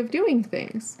right way of doing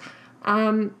things.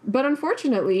 But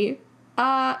unfortunately,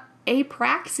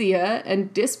 apraxia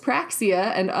and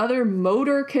dyspraxia and other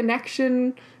motor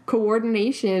connection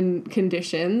coordination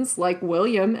conditions like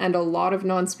William and a lot of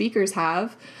non-speakers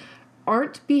have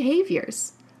aren't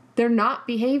behaviors. They're not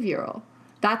behavioral.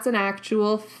 That's an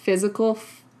actual physical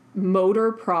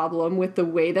motor problem with the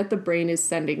way that the brain is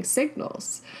sending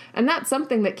signals. And that's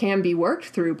something that can be worked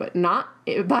through, but not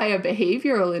by a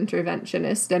behavioral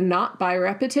interventionist and not by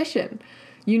repetition.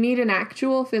 You need an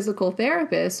actual physical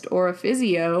therapist or a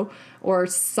physio or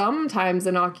sometimes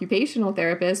an occupational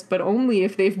therapist, but only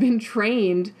if they've been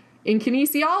trained in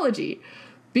kinesiology,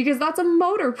 because that's a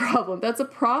motor problem. That's a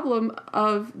problem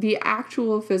of the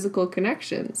actual physical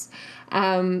connections.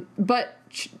 But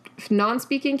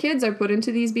non-speaking kids are put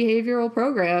into these behavioral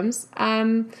programs.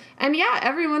 And yeah,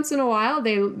 every once in a while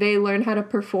they learn how to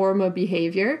perform a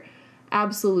behavior.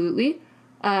 Absolutely.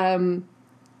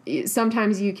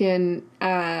 Sometimes you can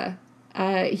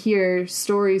hear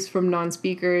stories from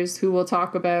non-speakers who will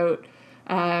talk about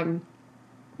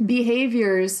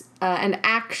behaviors and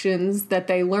actions that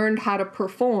they learned how to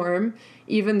perform,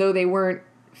 even though they weren't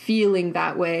feeling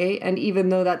that way, and even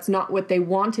though that's not what they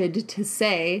wanted to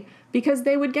say, because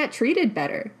they would get treated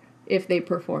better if they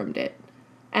performed it.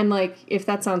 And like, if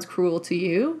that sounds cruel to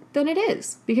you, then it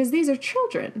is, because these are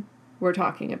children we're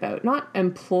talking about, not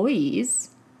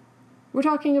employees. We're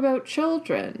talking about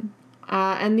children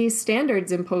and these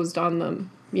standards imposed on them,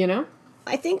 you know?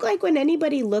 I think like when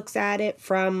anybody looks at it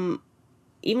from,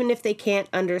 even if they can't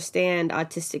understand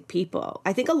autistic people,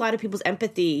 I think a lot of people's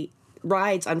empathy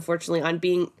rides, unfortunately, on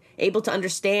being able to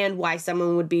understand why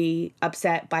someone would be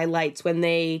upset by lights when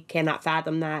they cannot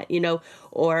fathom that, you know,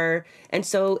 and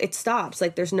so it stops.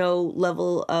 Like there's no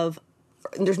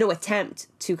attempt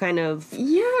to kind of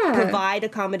provide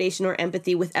accommodation or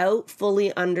empathy without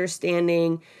fully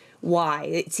understanding why.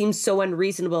 It seems so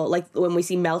unreasonable, like when we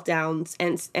see meltdowns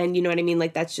and you know what I mean?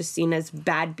 Like that's just seen as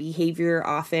bad behavior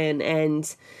often.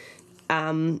 And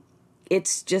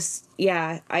it's just,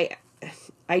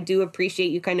 I do appreciate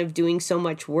you kind of doing so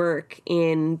much work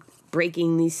in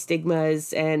breaking these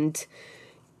stigmas and,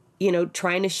 you know,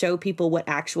 trying to show people what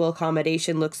actual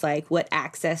accommodation looks like, what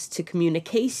access to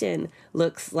communication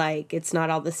looks like. It's not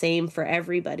all the same for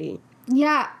everybody.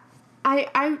 Yeah.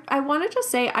 I want to just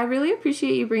say I really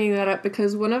appreciate you bringing that up,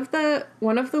 because one of the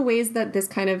ways that this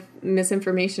kind of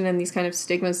misinformation and these kind of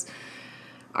stigmas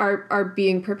are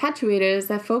being perpetuated is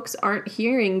that folks aren't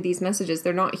hearing these messages.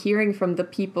 They're not hearing from the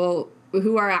people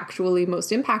who are actually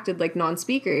most impacted, like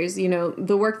non-speakers. You know,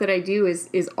 the work that I do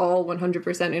is all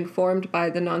 100% informed by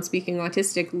the non-speaking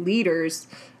autistic leaders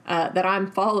that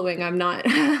I'm following. I'm not,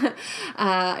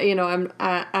 I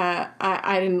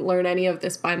didn't learn any of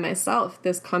this by myself.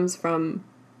 This comes from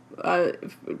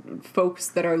folks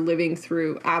that are living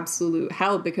through absolute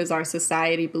hell because our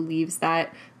society believes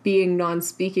that being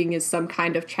non-speaking is some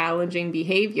kind of challenging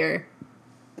behavior.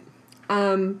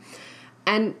 And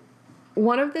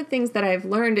one of the things that I've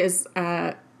learned is,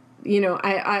 I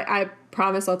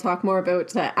promise I'll talk more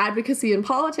about advocacy and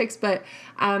politics, but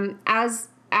as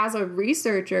a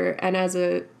researcher and as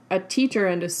a teacher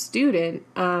and a student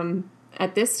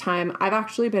at this time, I've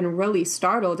actually been really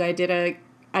startled. I did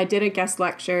a guest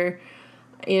lecture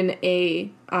in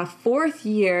a fourth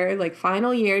year, like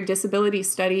final year disability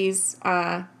studies,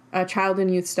 a child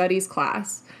and youth studies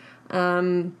class.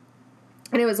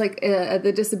 And it was like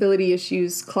the disability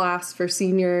issues class for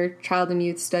senior child and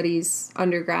youth studies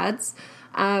undergrads.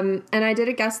 And I did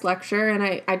a guest lecture, and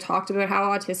I talked about how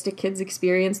autistic kids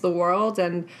experience the world.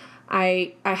 And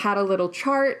I had a little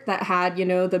chart that had, you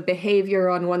know, the behavior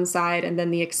on one side and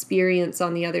then the experience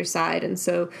on the other side. And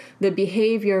so the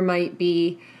behavior might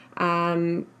be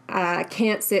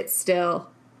can't sit still.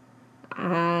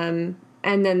 And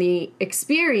then the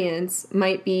experience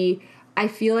might be, I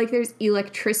feel like there's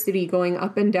electricity going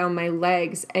up and down my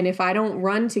legs, and if I don't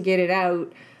run to get it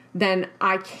out, then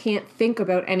I can't think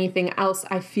about anything else.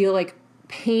 I feel like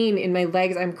pain in my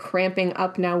legs. I'm cramping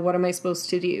up now. What am I supposed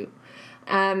to do?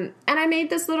 And I made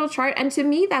this little chart, and to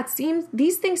me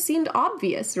these things seemed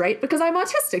obvious, right? Because I'm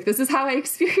autistic. This is how I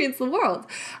experience the world.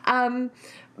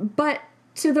 But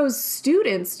to those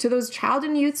students, to those child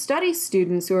and youth studies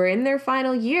students who are in their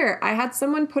final year, I had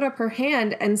someone put up her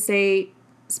hand and say,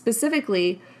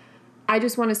 specifically, I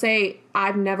just want to say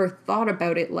I've never thought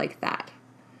about it like that.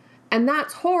 And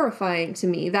that's horrifying to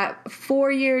me, that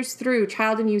 4 years through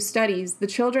child and youth studies, the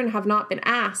children have not been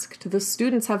asked, the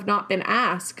students have not been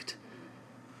asked,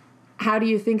 how do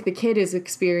you think the kid is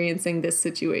experiencing this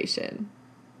situation?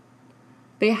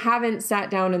 They haven't sat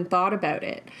down and thought about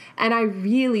it. And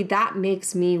that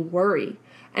makes me worry.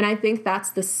 And I think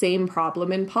that's the same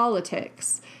problem in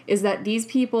politics, is that these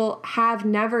people have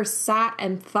never sat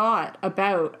and thought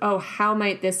about, oh, how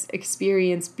might this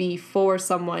experience be for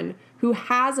someone who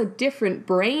has a different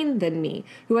brain than me,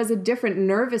 who has a different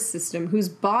nervous system, whose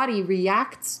body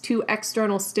reacts to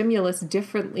external stimulus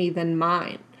differently than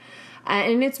mine.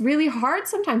 And it's really hard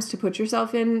sometimes to put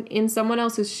yourself in someone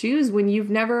else's shoes when you've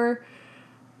never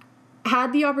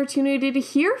had the opportunity to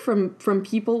hear from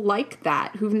people like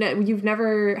that, you've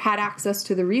never had access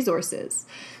to the resources.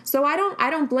 So I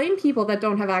don't blame people that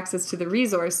don't have access to the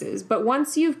resources, but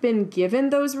once you've been given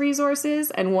those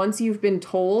resources and once you've been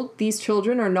told these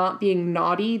children are not being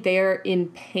naughty, they're in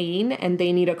pain and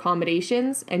they need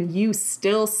accommodations, and you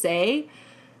still say,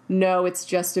 no, it's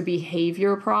just a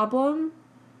behavior problem,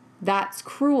 that's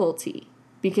cruelty.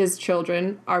 Because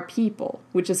children are people,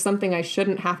 which is something I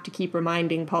shouldn't have to keep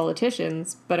reminding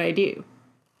politicians, but I do.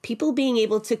 People being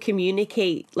able to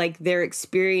communicate like their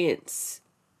experience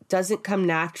doesn't come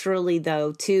naturally,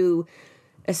 though, too,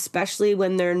 especially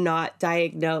when they're not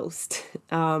diagnosed.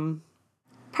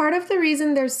 Part of the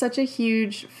reason there's such a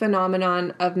huge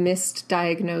phenomenon of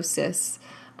misdiagnosis,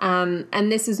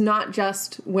 and this is not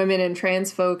just women and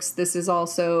trans folks, this is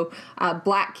also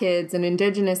Black kids and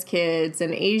Indigenous kids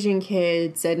and Asian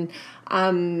kids and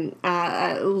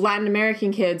Latin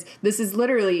American kids. This is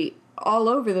literally all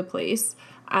over the place.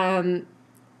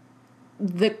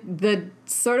 The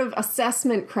sort of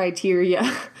assessment criteria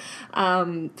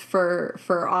for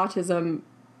autism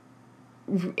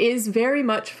is very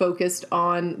much focused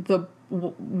on the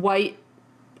white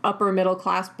upper middle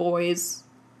class boys,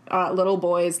 little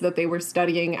boys that they were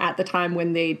studying at the time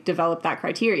when they developed that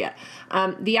criteria.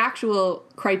 The actual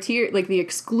criteria, like the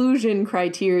exclusion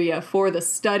criteria for the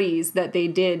studies that they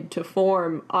did to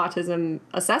form autism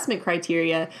assessment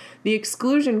criteria, the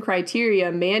exclusion criteria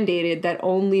mandated that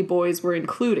only boys were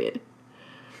included.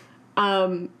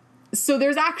 So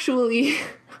there's actually,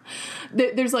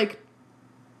 there's like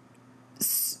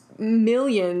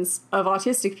millions of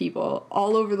autistic people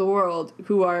all over the world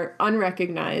who are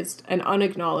unrecognized and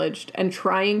unacknowledged and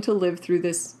trying to live through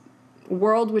this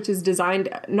world which is designed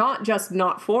not just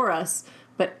not for us,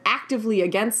 but actively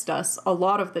against us a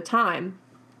lot of the time.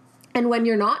 And when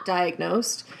you're not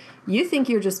diagnosed, you think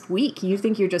you're just weak. You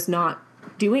think you're just not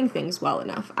doing things well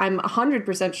enough. I'm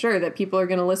 100% sure that people are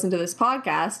going to listen to this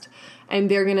podcast and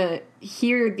they're going to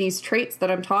hear these traits that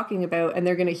I'm talking about, and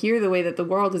they're going to hear the way that the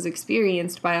world is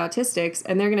experienced by autistics,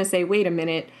 and they're going to say, wait a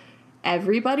minute,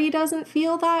 everybody doesn't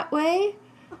feel that way?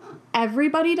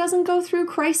 Everybody doesn't go through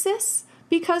crisis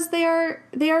because they are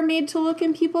made to look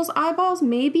in people's eyeballs?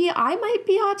 Maybe I might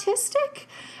be autistic?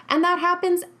 And that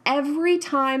happens every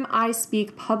time I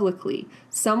speak publicly.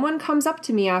 Someone comes up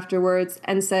to me afterwards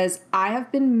and says, I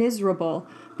have been miserable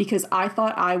because I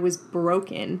thought I was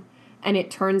broken, and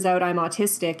it turns out I'm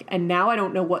autistic, and now I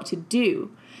don't know what to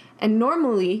do. And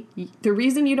normally, the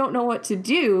reason you don't know what to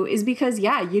do is because,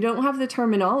 you don't have the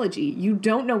terminology. You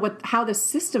don't know how the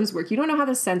systems work. You don't know how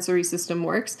the sensory system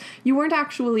works. You weren't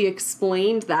actually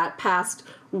explained that past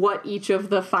what each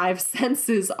of the 5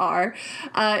 senses are.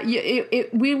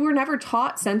 We were never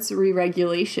taught sensory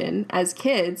regulation as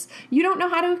kids. You don't know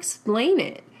how to explain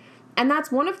it. And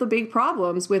that's one of the big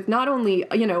problems with not only,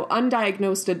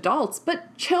 undiagnosed adults,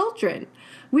 but children.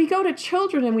 We go to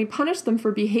children and we punish them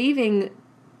for behaving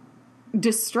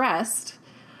distressed,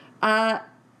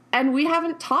 and we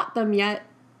haven't taught them yet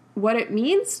what it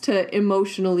means to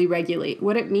emotionally regulate,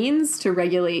 what it means to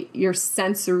regulate your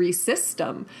sensory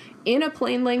system in a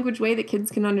plain language way that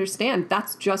kids can understand.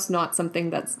 That's just not something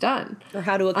that's done. Or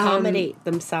how to accommodate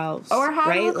themselves. Or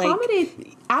how to accommodate.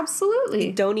 Like,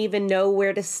 absolutely. Don't even know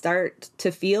where to start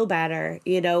to feel better,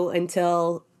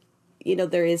 until,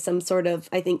 there is some sort of,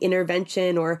 I think,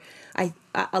 intervention, or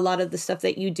a lot of the stuff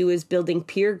that you do is building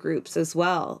peer groups as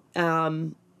well,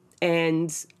 and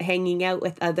hanging out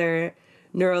with other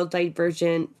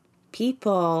neurodivergent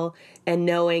people and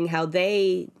knowing how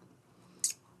they,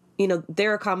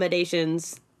 their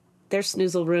accommodations, their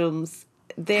snoozle rooms,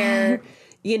 their,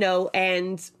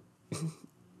 and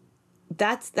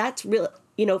that's real,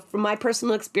 from my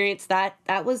personal experience, that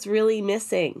was really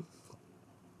missing.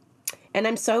 And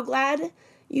I'm so glad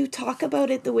you talk about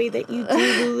it the way that you do,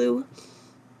 Lulu.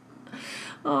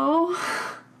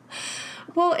 Oh,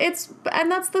 Well,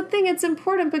 and that's the thing. It's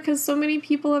important because so many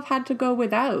people have had to go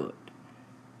without.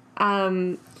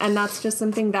 And that's just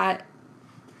something that,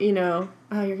 oh,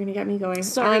 you're going to get me going.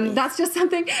 Sorry. That's just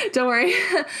something, don't worry.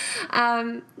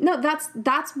 No,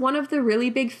 that's one of the really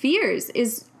big fears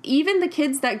is even the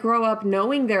kids that grow up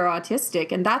knowing they're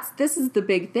autistic. And this is the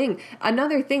big thing.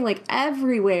 Another thing, like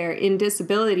everywhere in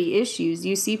disability issues,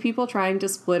 you see people trying to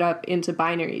split up into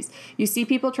binaries. You see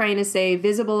people trying to say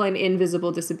visible and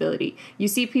invisible disability. You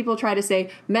see people try to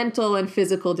say mental and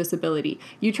physical disability.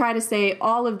 You try to say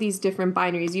all of these different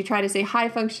binaries. You try to say high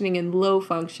functioning and low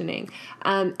functioning.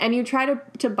 And you try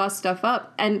to bust stuff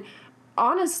up. And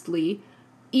honestly,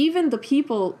 even the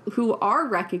people who are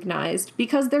recognized,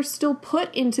 because they're still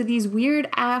put into these weird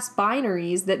ass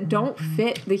binaries that don't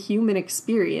fit the human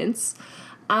experience,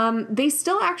 they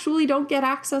still actually don't get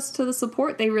access to the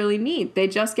support they really need. They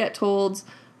just get told,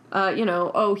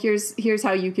 oh, here's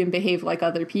how you can behave like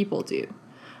other people do.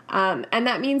 And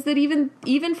that means that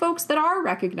even folks that are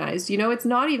recognized, it's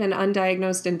not even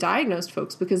undiagnosed and diagnosed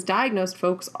folks, because diagnosed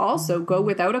folks also go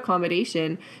without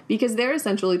accommodation because they're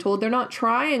essentially told they're not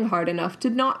trying hard enough to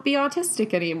not be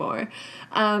autistic anymore,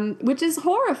 which is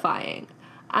horrifying.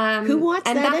 Who wants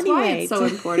and that that's anyway? why it's so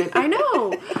important. I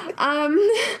know.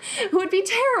 It would be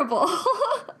terrible.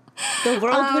 The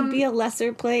world would be a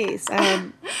lesser place.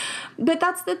 But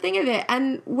that's the thing of it.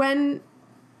 And when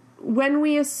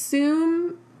we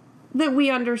assume that we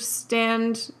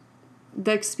understand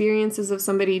the experiences of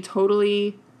somebody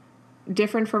totally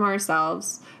different from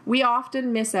ourselves, we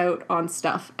often miss out on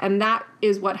stuff. And that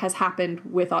is what has happened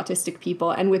with autistic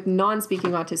people and with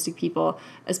non-speaking autistic people,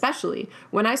 especially.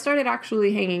 When I started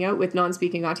actually hanging out with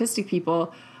non-speaking autistic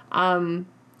people,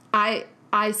 I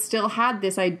still had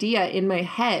this idea in my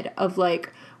head of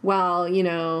like, well,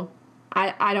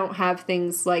 I don't have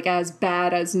things like as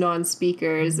bad as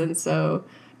non-speakers, and so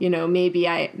maybe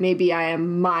I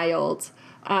am mild.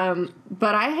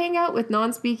 But I hang out with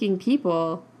non-speaking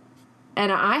people,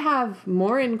 and I have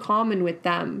more in common with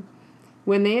them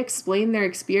when they explain their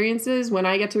experiences. When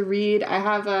I get to read, I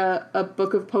have a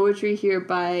book of poetry here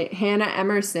by Hannah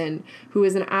Emerson, who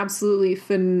is an absolutely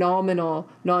phenomenal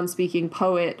non-speaking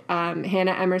poet.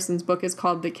 Hannah Emerson's book is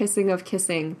called The Kissing of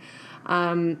Kissing.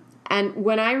 And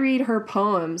when I read her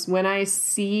poems, when I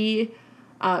see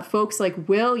folks like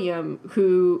William,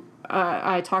 who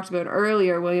I talked about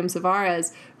earlier, William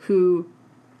Savares, who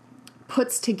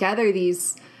puts together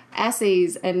these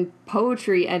essays and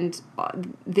poetry and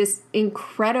this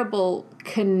incredible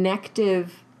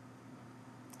connective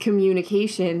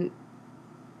communication,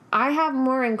 I have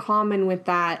more in common with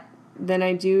that than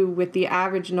I do with the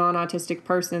average non-autistic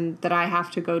person that I have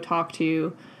to go talk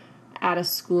to at a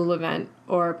school event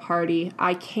or a party.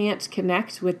 I can't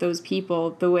connect with those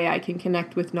people the way I can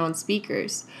connect with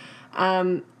non-speakers.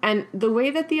 And the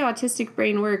way that the autistic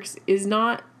brain works is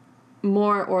not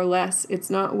more or less. It's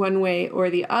not one way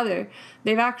or the other.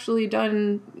 They've actually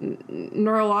done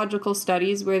neurological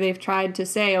studies where they've tried to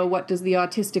say, oh, what does the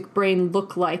autistic brain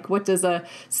look like? What does a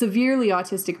severely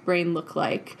autistic brain look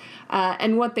like?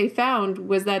 And what they found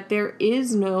was that there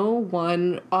is no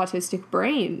one autistic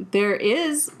brain. There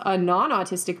is a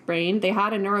non-autistic brain. They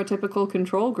had a neurotypical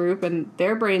control group, and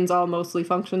their brains all mostly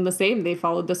functioned the same. They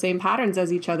followed the same patterns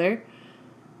as each other.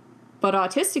 But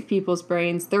autistic people's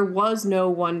brains, there was no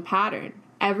one pattern.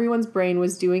 Everyone's brain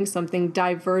was doing something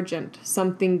divergent,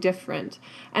 something different.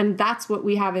 And that's what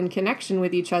we have in connection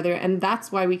with each other. And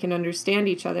that's why we can understand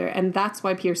each other. And that's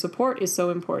why peer support is so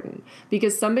important.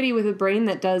 Because somebody with a brain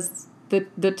that does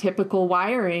the typical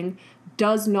wiring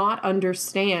does not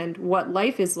understand what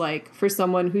life is like for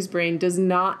someone whose brain does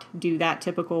not do that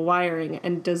typical wiring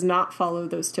and does not follow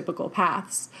those typical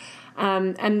paths.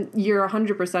 And you're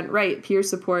 100% right. Peer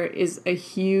support is a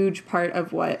huge part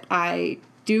of what I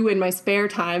do in my spare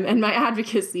time and my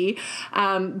advocacy.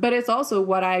 But it's also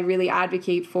what I really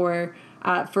advocate for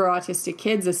autistic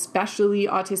kids, especially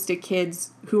autistic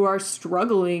kids who are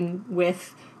struggling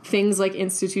with things like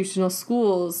institutional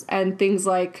schools and things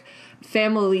like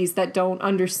families that don't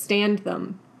understand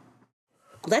them.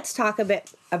 Let's talk a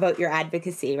bit about your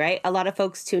advocacy, right? A lot of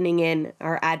folks tuning in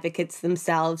are advocates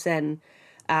themselves, and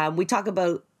we talk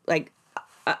about like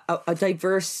a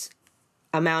diverse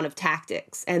amount of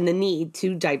tactics and the need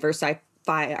to diversify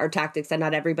our tactics, and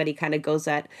not everybody kind of goes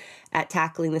at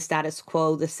tackling the status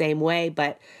quo the same way.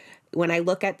 But when I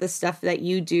look at the stuff that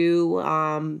you do,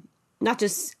 not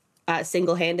just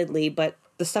single-handedly, but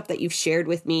the stuff that you've shared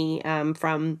with me,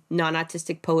 from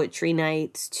non-autistic poetry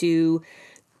nights to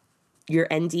your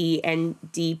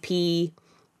NDP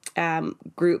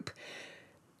group,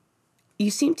 you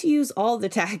seem to use all the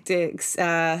tactics.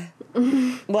 Well,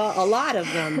 a lot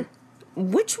of them.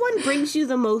 Which one brings you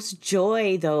the most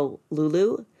joy, though,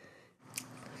 Lulu?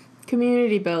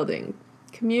 Community building.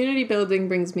 Community building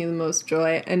brings me the most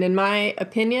joy, and in my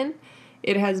opinion,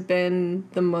 it has been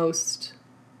the most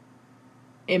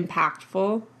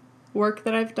impactful work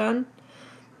that I've done.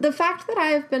 The fact that I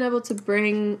have been able to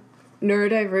bring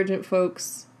neurodivergent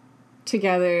folks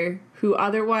together who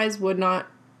otherwise would not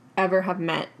ever have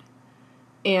met,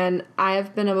 and I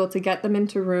have been able to get them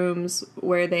into rooms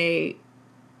where they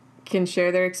can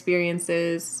share their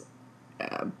experiences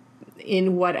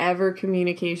in whatever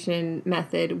communication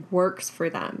method works for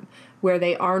them, where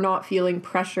they are not feeling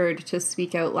pressured to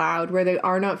speak out loud, where they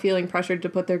are not feeling pressured to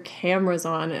put their cameras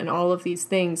on and all of these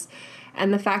things.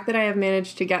 And the fact that I have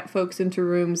managed to get folks into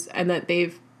rooms and that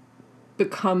they've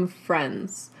become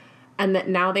friends and that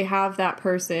now they have that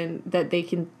person that they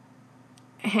can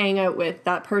hang out with,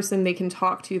 that person they can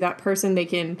talk to, that person they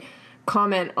can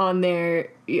comment on their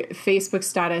Facebook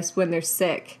status when they're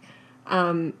sick.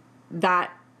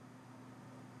 That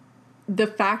the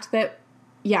fact that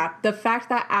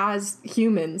as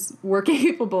humans we're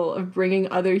capable of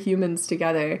bringing other humans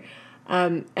together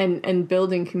and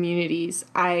building communities,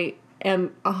 I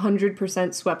am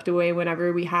 100% swept away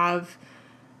whenever we have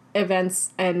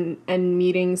events and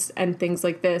meetings and things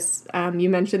like this. You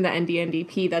mentioned the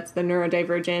NDNDP, that's the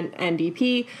Neurodivergent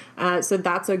NDP. So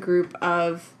that's a group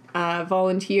of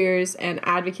volunteers and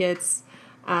advocates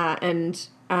and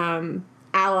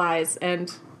allies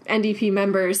and NDP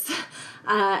members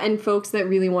and folks that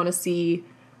really want to see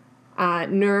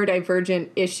neurodivergent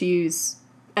issues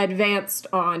advanced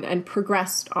on and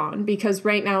progressed on. Because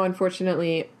right now,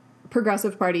 unfortunately,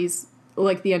 progressive parties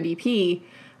like the NDP,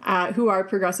 who are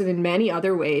progressive in many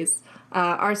other ways,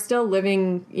 are still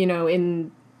living,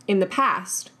 in the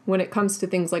past when it comes to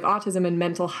things like autism and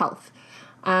mental health.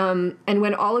 And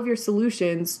when all of your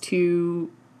solutions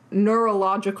to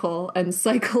neurological and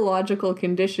psychological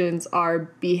conditions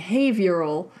are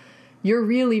behavioral, you're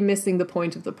really missing the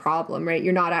point of the problem, right?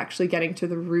 You're not actually getting to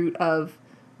the root of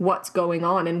what's going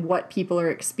on and what people are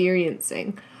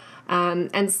experiencing.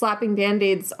 And slapping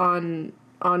Band-Aids on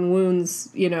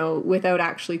wounds, without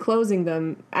actually closing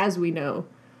them, as we know,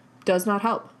 does not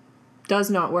help, does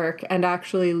not work, and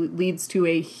actually leads to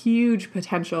a huge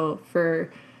potential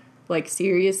for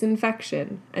serious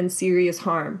infection and serious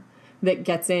harm that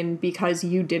gets in because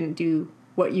you didn't do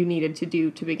what you needed to do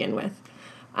to begin with.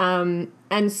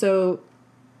 And so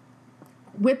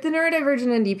with the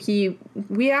Neurodivergent NDP,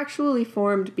 we actually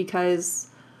formed because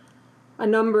a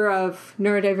number of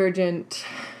neurodivergent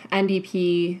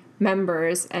NDP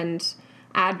members and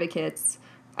advocates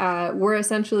were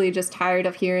essentially just tired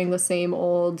of hearing the same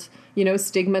old,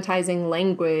 stigmatizing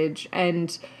language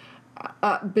and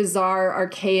bizarre,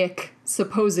 archaic,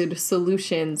 supposed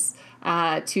solutions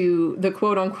to the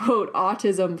quote-unquote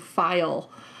autism file.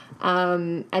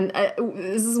 And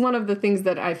this is one of the things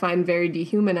that I find very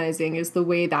dehumanizing, is the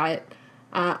way that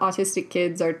autistic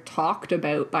kids are talked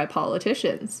about by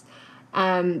politicians.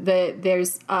 That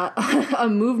there's a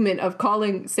movement of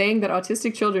saying that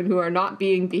autistic children who are not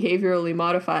being behaviorally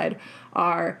modified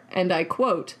are, and I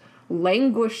quote,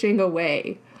 languishing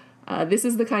away. This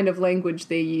is the kind of language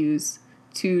they use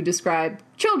to describe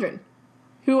children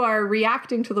who are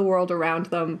reacting to the world around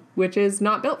them, which is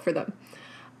not built for them.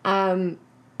 And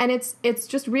it's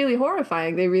just really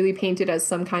horrifying. They really paint it as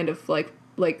some kind of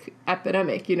like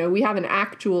epidemic. We have an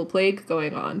actual plague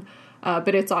going on,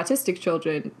 but it's autistic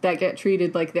children that get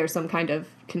treated like they're some kind of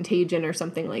contagion or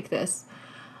something like this.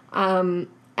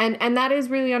 And that is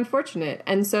really unfortunate.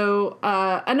 And so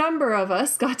a number of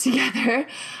us got together,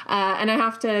 and I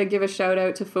have to give a shout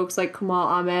out to folks like Kamal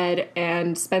Ahmed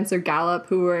and Spencer Gallup,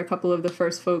 who were a couple of the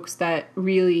first folks that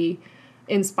really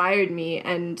inspired me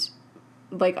and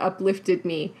uplifted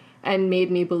me and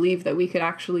made me believe that we could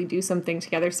actually do something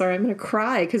together. Sorry, I'm going to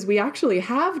cry because we actually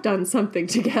have done something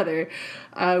together.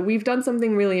 We've done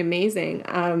something really amazing.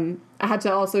 I had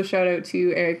to also shout out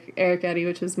to Eric Eddy,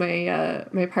 which is my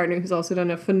partner, who's also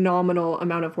done a phenomenal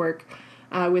amount of work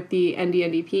with the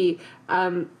NDNDP.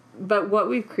 But what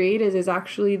we've created is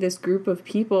actually this group of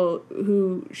people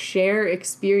who share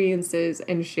experiences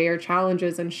and share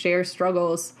challenges and share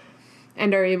struggles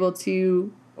and are able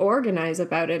to organize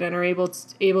about it and are able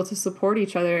to support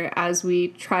each other as we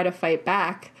try to fight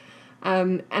back.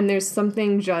 And there's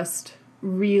something just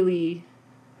really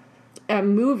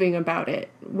moving about it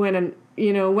whenever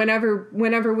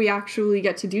we actually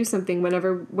get to do something,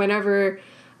 whenever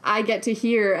I get to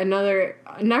hear another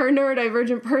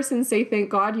neurodivergent person say, "Thank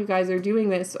God you guys are doing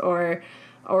this," or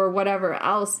whatever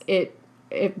else, it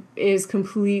is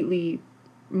completely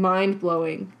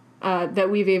mind-blowing that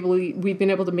we've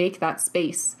been able to make that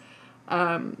space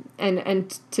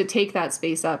and to take that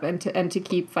space up and to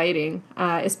keep fighting,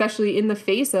 especially in the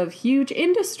face of huge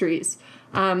industries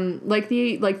like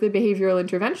the behavioral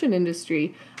intervention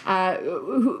industry.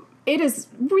 It is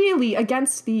really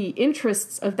against the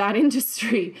interests of that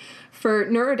industry for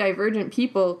neurodivergent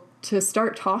people to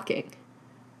start talking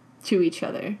to each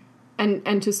other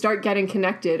and to start getting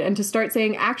connected and to start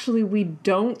saying, actually, we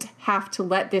don't have to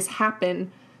let this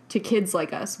happen to kids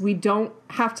like us. We don't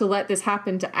have to let this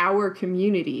happen to our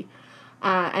community,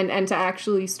 and to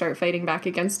actually start fighting back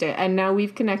against it. And now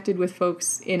we've connected with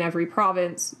folks in every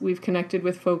province. We've connected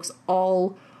with folks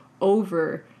all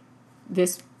over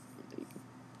this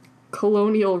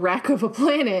colonial wreck of a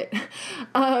planet.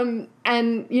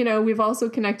 And, you know, we've also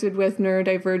connected with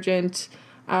neurodivergent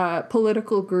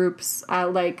political groups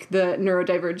like the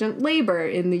Neurodivergent Labour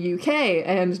in the UK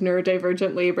and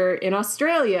Neurodivergent Labour in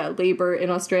Australia. Labour in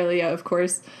Australia, of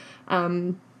course,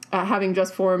 having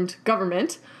just formed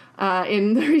government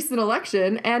in the recent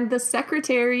election. And the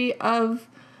Secretary of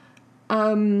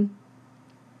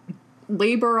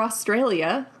Labour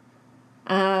Australia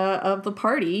of the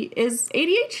party is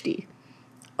ADHD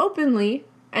openly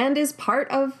and is part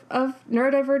of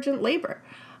Neurodivergent Labour.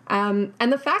 And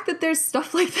the fact that there's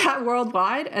stuff like that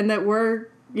worldwide and that we're,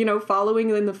 you know, following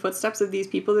in the footsteps of these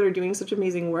people that are doing such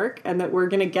amazing work and that we're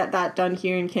going to get that done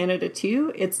here in Canada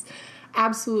too, it's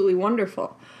absolutely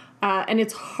wonderful. And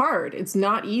it's hard. It's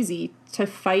not easy to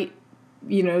fight,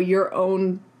 you know, your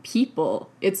own people.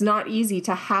 It's not easy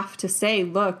to have to say,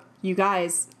 look, you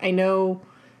guys, I know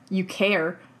you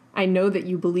care. I know that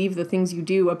you believe the things you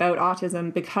do about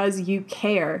autism because you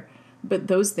care, but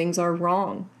those things are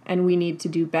wrong and we need to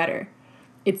do better.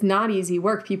 It's not easy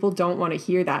work. People don't want to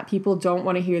hear that. People don't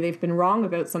want to hear they've been wrong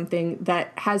about something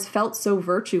that has felt so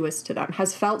virtuous to them,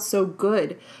 has felt so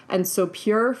good and so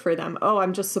pure for them. Oh,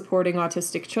 I'm just supporting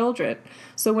autistic children.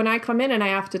 So when I come in and I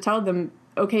have to tell them,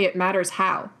 okay, it matters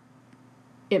how.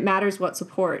 It matters what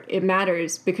support. It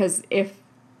matters because if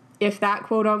that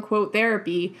quote unquote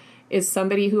therapy is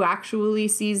somebody who actually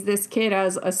sees this kid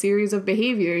as a series of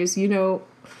behaviors, you know,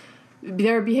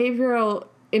 their behavioral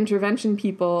intervention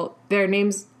people, their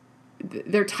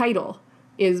title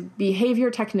is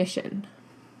behavior technician.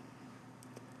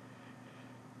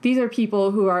 These are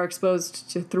people who are exposed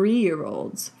to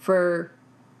 3-year-olds for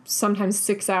sometimes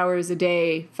 6 hours a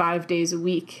day, 5 days a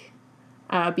week.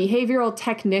 Behavioral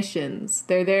technicians,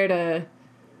 they're there to,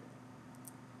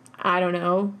 I don't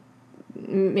know,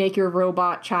 make your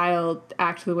robot child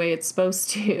act the way it's supposed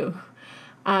to.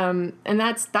 And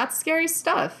that's scary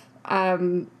stuff.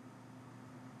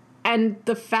 And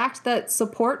the fact that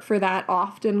support for that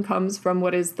often comes from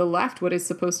what is the left, what is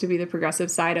supposed to be the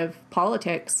progressive side of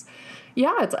politics.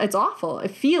 Yeah, it's awful. It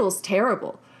feels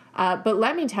terrible. But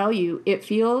let me tell you, it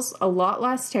feels a lot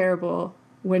less terrible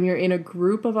when you're in a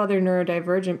group of other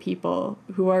neurodivergent people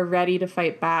who are ready to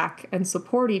fight back and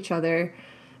support each other,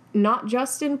 not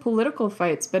just in political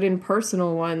fights, but in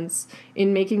personal ones,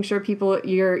 in making sure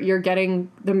you're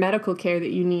getting the medical care that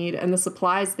you need and the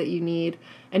supplies that you need,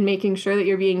 and making sure that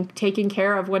you're being taken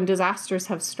care of when disasters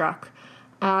have struck.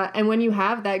 And when you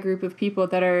have that group of people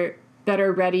that are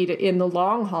ready to, in the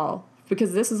long haul,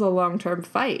 because this is a long-term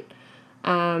fight.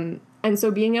 And so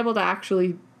being able to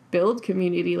actually build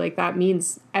community like that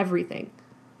means everything.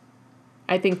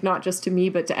 I think not just to me,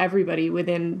 but to everybody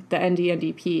within the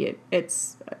NDNDP.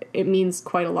 It means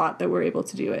quite a lot that we're able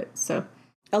to do it. So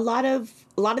a lot of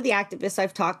the activists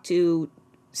I've talked to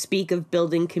speak of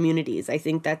building communities. I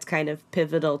think that's kind of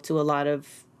pivotal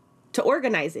to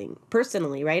organizing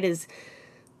personally, right? Is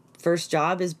first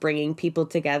job is bringing people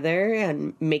together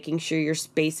and making sure your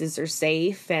spaces are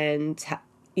safe and,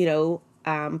 you know,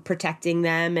 protecting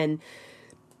them, and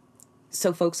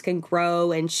so folks can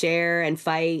grow and share and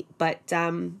fight. But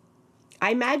I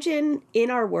imagine in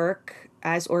our work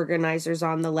as organizers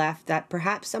on the left that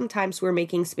perhaps sometimes we're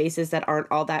making spaces that aren't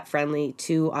all that friendly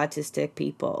to autistic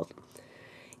people.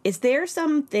 Is there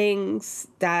some things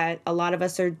that a lot of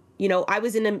us are, you know, I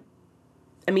was in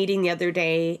a meeting the other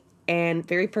day, and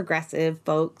very progressive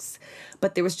folks,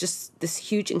 but there was just this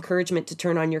huge encouragement to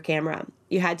turn on your camera.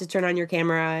 You had to turn on your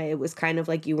camera. It was kind of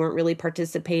like you weren't really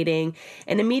participating.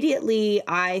 And immediately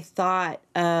I thought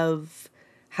of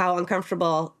how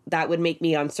uncomfortable that would make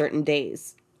me on certain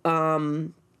days.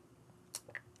 And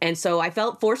so I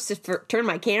felt forced to turn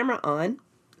my camera on.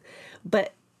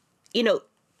 But, you know,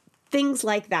 things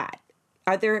like that.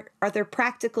 Are there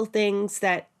practical things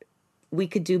that we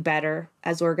could do better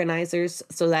as organizers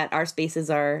so that our spaces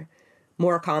are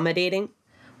more accommodating?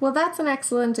 Well, that's an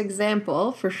excellent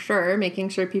example for sure, making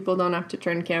sure people don't have to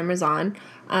turn cameras on.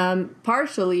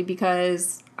 Partially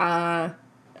because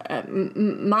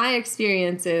my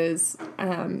experience is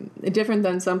different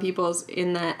than some people's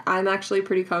in that I'm actually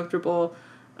pretty comfortable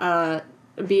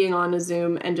being on a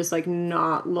Zoom and just like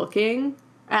not looking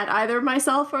at either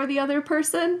myself or the other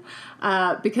person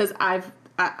because I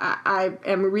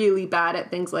am really bad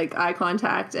at things like eye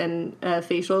contact and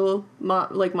facial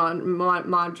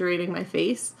moderating my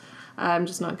face. I'm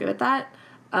just not good at that.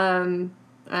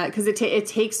 Because it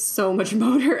takes so much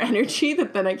motor energy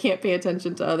that then I can't pay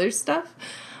attention to other stuff.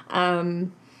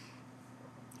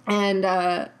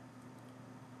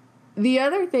 The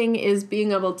other thing is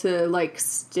being able to, like,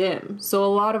 stim. So a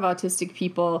lot of autistic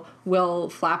people will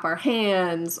flap our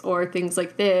hands or things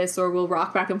like this, or we'll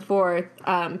rock back and forth.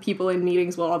 People in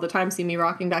meetings will all the time see me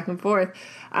rocking back and forth.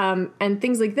 And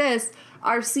things like this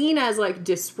are seen as, like,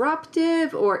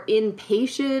 disruptive or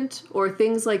impatient or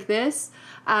things like this.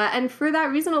 And for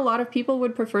that reason, a lot of people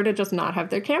would prefer to just not have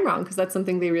their camera on because that's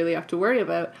something they really have to worry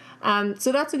about.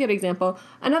 So that's a good example.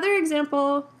 Another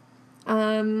example,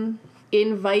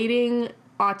 inviting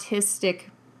autistic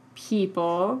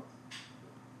people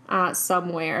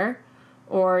somewhere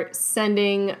or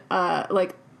sending,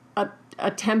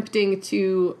 attempting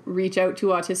to reach out to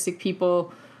autistic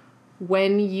people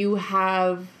when you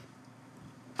have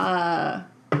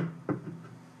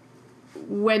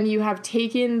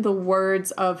taken the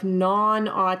words of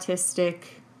non-autistic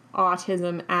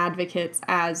autism advocates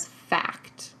as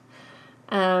fact.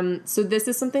 So this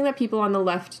is something that people on the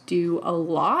left do a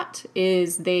lot,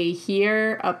 is they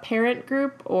hear a parent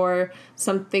group or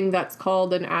something that's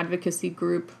called an advocacy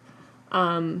group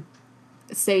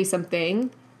say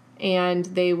something, and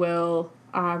they will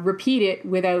repeat it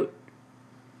without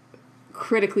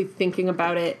critically thinking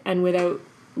about it and without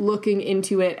looking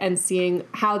into it and seeing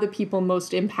how the people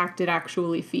most impacted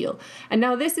actually feel. And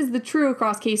now this is the true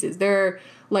across cases. There are,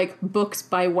 like, books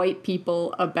by white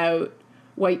people about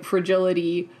white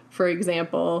fragility, for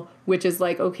example, which is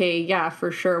like, okay, yeah,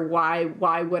 for sure. Why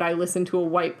would I listen to a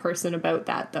white person about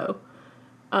that though?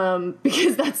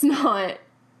 Because that's not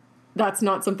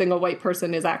something a white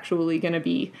person is actually going to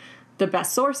be the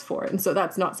best source for. And so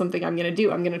that's not something I'm going to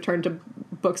do. I'm going to turn to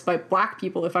books by black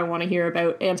people if I want to hear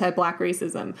about anti-black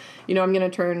racism. You know, I'm going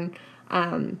to turn,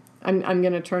 I'm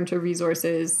going to turn to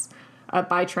resources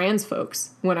by trans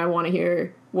folks when I want to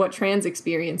hear what trans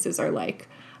experiences are like.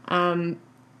 And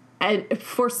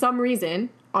for some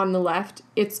reason, on the left,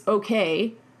 it's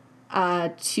okay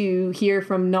to hear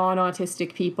from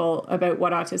non-autistic people about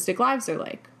what autistic lives are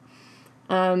like.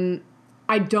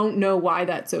 I don't know why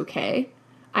that's okay.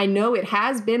 I know it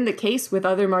has been the case with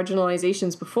other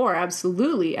marginalizations before,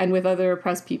 absolutely, and with other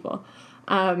oppressed people.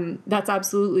 That's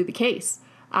absolutely the case.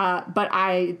 But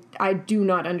I do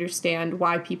not understand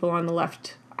why people on the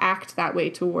left act that way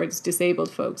towards disabled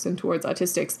folks and towards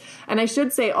autistics. And I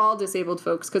should say all disabled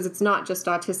folks, because it's not just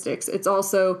autistics. It's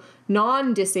also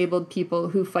non-disabled people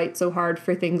who fight so hard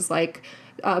for things like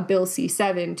Bill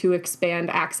C-7 to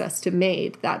expand access to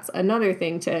MAID. That's another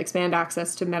thing, to expand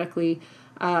access to medical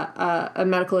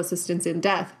assistance in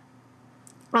death.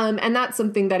 And that's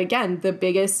something that, again, the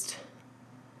biggest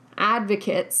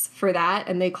advocates for that,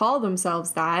 and they call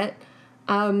themselves that,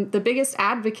 the biggest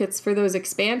advocates for those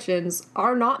expansions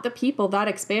are not the people that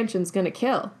expansion's going to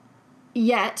kill.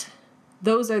 Yet,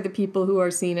 those are the people who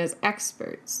are seen as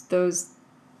experts. Those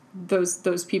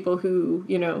people who,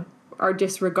 you know, are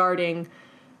disregarding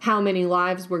how many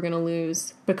lives we're going to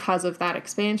lose because of that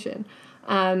expansion.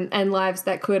 And lives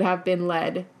that could have been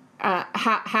led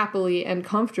happily and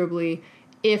comfortably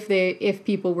if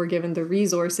people were given the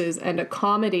resources and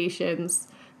accommodations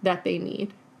that they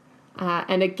need.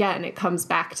 And again, it comes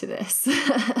back to this.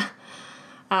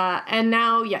 And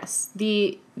now, yes,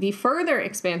 the further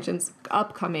expansions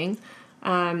upcoming,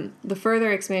 the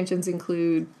further expansions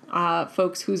include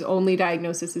folks whose only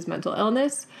diagnosis is mental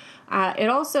illness. It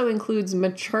also includes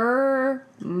mature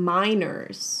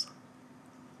minors,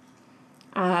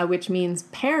 which means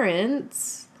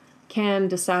parents can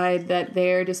decide that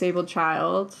their disabled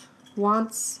child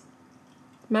wants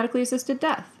medically assisted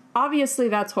death. Obviously,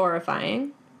 that's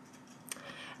horrifying.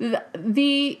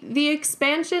 The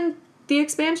expansion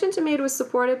to MAID was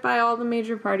supported by all the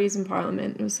major parties in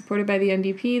Parliament. It was supported by the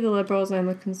NDP, the Liberals, and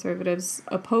the Conservatives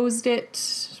opposed it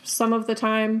some of the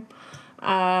time,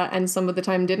 and some of the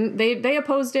time didn't. They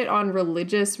opposed it on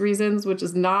religious reasons, which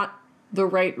is not the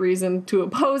right reason to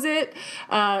oppose it.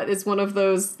 It's one of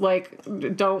those, like,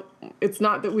 it's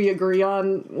not that we agree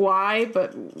on why,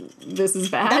 but this is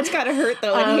bad. That's gotta hurt,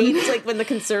 though. I hate, like, when the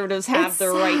Conservatives have the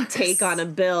right take on a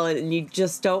bill and you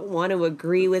just don't want to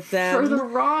agree with them. For the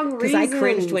wrong reasons. Because I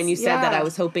cringed when you said that. I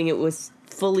was hoping it was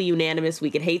fully unanimous.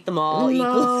 We could hate them all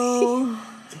equally.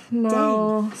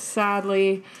 No, Dang.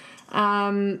 sadly.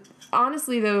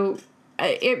 Honestly, though,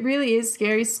 it really is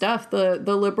scary stuff. The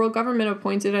Liberal government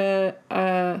appointed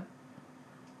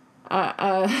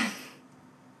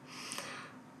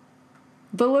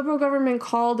the Liberal government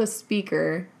called a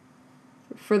speaker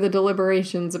for the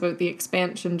deliberations about the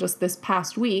expansion just this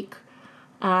past week.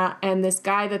 And this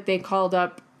guy that they called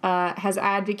up has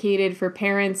advocated for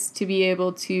parents to be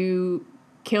able to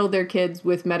kill their kids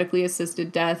with medically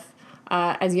assisted death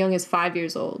as young as 5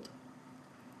 years old.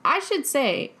 I should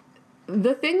say,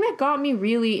 the thing that got me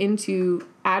really into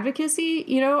advocacy,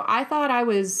 I thought I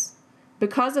was,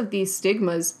 because of these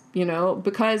stigmas,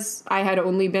 because I had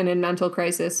only been in mental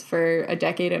crisis for a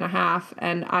decade and a half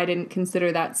and I didn't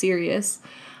consider that serious.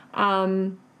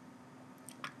 I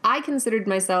considered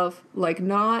myself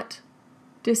not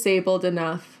disabled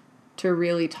enough to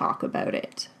really talk about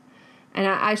it. And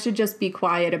I should just be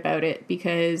quiet about it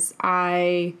because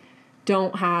I'm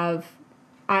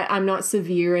not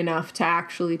severe enough to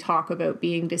actually talk about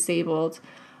being disabled.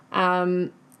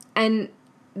 And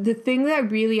the thing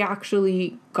that really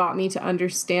actually got me to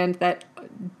understand that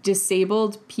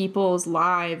disabled people's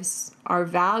lives are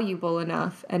valuable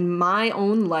enough and my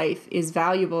own life is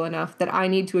valuable enough that I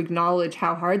need to acknowledge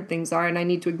how hard things are and I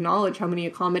need to acknowledge how many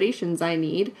accommodations I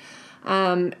need.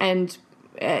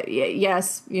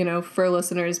 Yes, for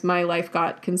listeners, my life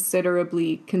got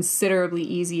considerably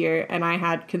easier and I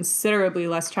had considerably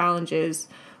less challenges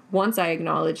once I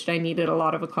acknowledged I needed a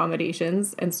lot of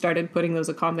accommodations and started putting those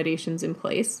accommodations in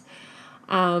place.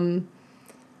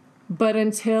 But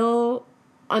until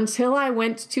I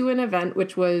went to an event,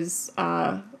 which was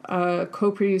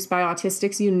co-produced by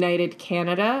Autistics United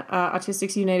Canada.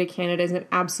 Autistics United Canada is an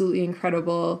absolutely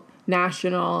incredible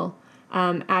national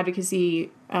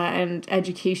advocacy and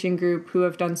education group who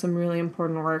have done some really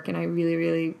important work, and I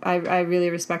really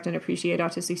respect and appreciate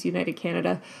Autistics United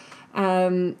Canada.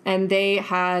 And they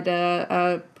had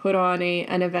put on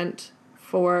an event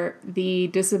for the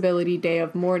Disability Day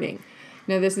of Mourning.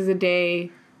 Now, this is a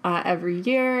day every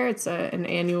year. It's an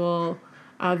annual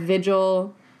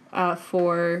vigil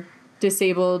for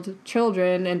disabled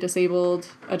children and disabled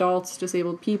adults,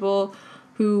 disabled people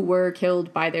who were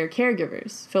killed by their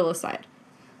caregivers, filicide.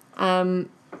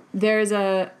 There's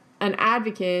an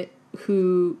advocate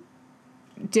who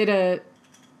did a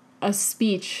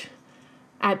speech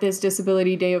at this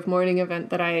Disability Day of Mourning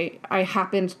event that I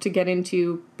happened to get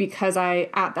into because I,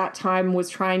 at that time,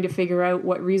 was trying to figure out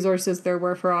what resources there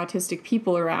were for autistic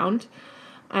people around.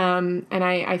 And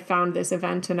I found this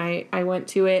event and I went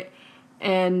to it.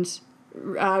 And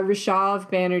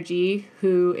Rishav Banerjee,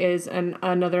 who is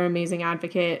another amazing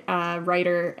advocate,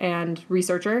 writer, and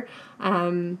researcher,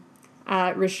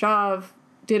 Rishav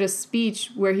did a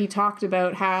speech where he talked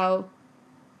about how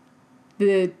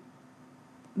the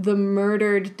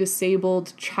murdered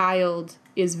disabled child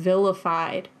is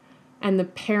vilified and the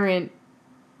parent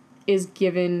is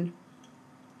given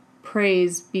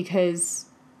praise because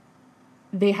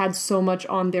they had so much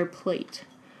on their plate.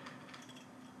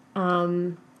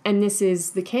 And this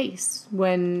is the case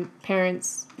when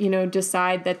parents,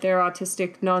 decide that their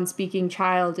autistic non-speaking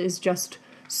child is just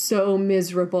so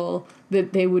miserable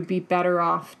that they would be better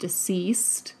off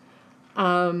deceased.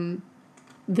 Then,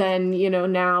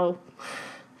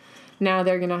 now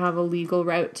they're going to have a legal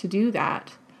route to do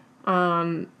that.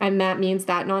 And that means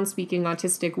that non-speaking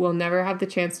autistic will never have the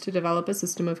chance to develop a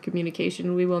system of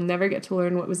communication. We will never get to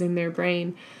learn what was in their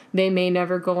brain. They may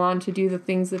never go on to do the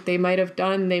things that they might have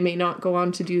done. They may not go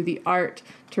on to do the art,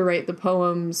 to write the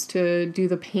poems, to do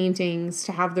the paintings,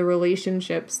 to have the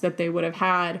relationships that they would have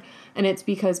had. And it's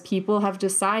because people have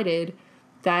decided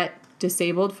that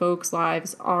disabled folks'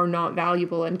 lives are not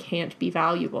valuable and can't be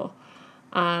valuable.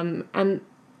 And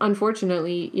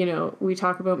unfortunately, we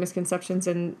talk about misconceptions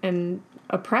and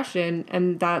oppression,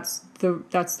 and that's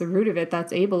the root of it.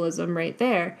 That's ableism right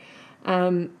there.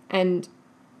 And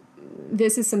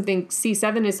this is something,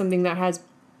 C7 is something that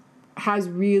has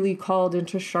really called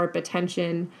into sharp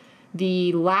attention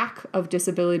the lack of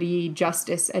disability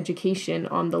justice education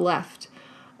on the left.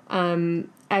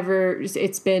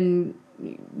 It's been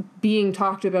being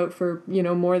talked about for,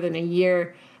 more than a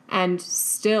year. And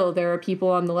still there are people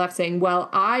on the left saying, well,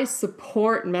 I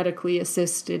support medically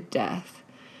assisted death.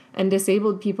 And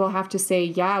disabled people have to say,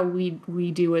 yeah, we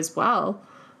do as well.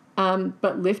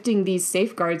 But lifting these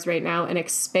safeguards right now and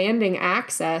expanding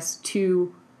access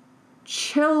to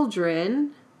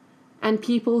children and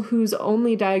people whose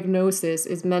only diagnosis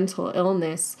is mental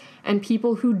illness and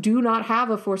people who do not have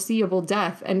a foreseeable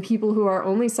death and people who are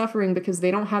only suffering because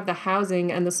they don't have the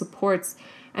housing and the supports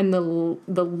and the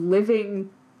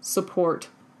living support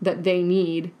that they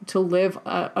need to live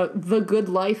the good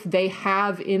life they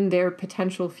have in their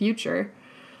potential future.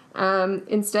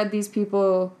 Instead, these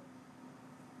people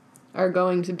are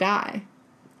going to die.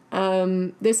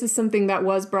 This is something that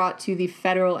was brought to the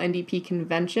federal NDP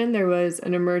convention. There was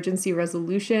an emergency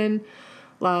resolution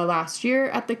last year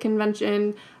at the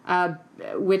convention,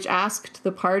 which asked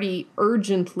the party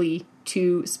urgently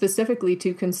specifically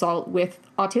to consult with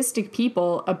autistic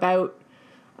people about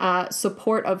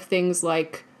support of things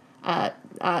like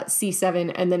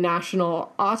C7 and the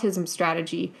National Autism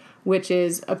Strategy, which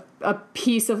is a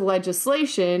piece of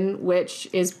legislation which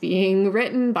is being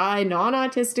written by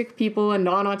non-autistic people and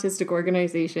non-autistic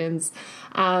organizations.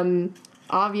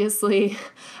 Obviously,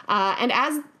 and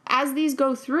as these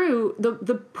go through,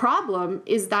 the problem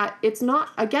is that it's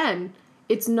not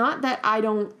that I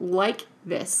don't like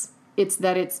this. It's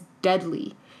that it's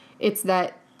deadly. It's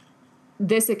that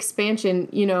this expansion,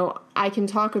 I can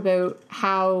talk about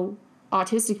how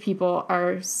autistic people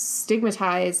are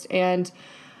stigmatized and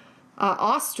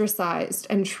ostracized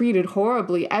and treated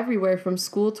horribly everywhere from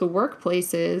school to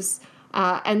workplaces.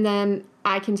 And then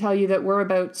I can tell you that we're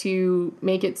about to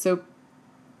make it so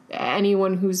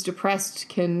anyone who's depressed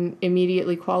can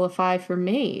immediately qualify for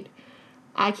MAID.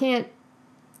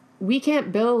 We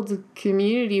can't build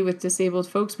community with disabled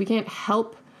folks. We can't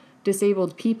help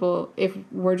disabled people if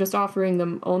we're just offering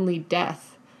them only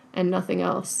death and nothing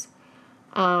else.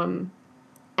 And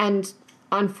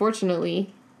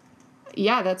unfortunately,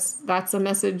 that's a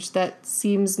message that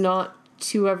seems not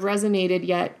to have resonated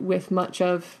yet with much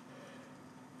of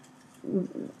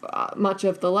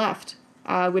the left,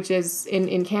 which is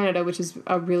in Canada, which is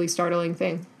a really startling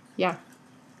thing. Yeah.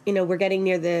 We're getting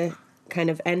near the kind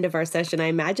of end of our session. I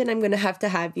imagine I'm going to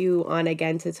have you on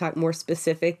again to talk more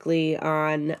specifically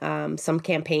on some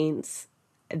campaigns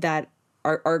that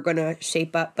are going to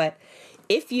shape up. But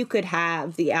if you could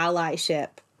have the allyship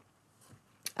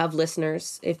of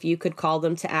listeners, if you could call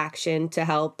them to action to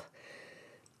help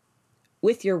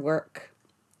with your work,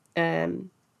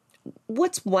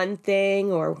 what's one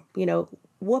thing, or,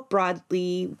 what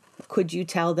broadly could you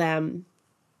tell them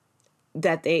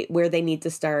where they need to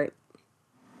start?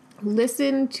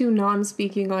 Listen to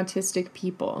non-speaking autistic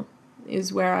people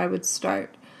is where I would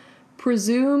start.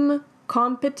 Presume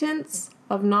competence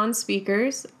of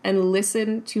non-speakers and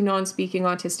listen to non-speaking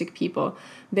autistic people.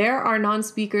 There are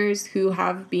non-speakers who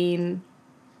have been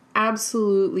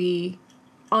absolutely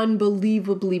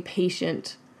unbelievably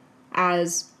patient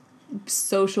as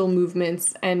social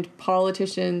movements and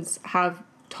politicians have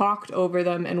talked over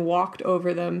them and walked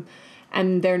over them,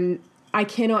 and I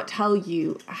cannot tell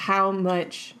you how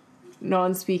much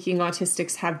non-speaking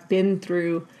autistics have been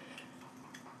through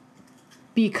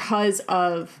because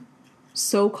of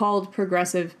so-called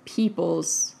progressive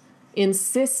people's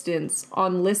insistence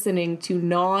on listening to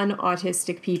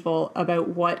non-autistic people about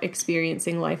what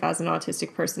experiencing life as an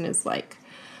autistic person is like.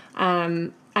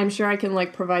 I'm sure I can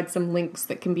provide some links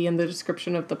that can be in the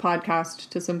description of the podcast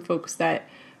to some folks that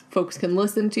folks can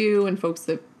listen to and folks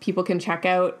that people can check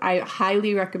out. I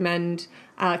highly recommend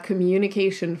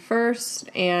Communication First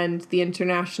and the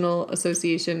International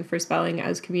Association for Spelling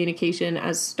as Communication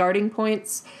as starting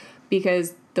points,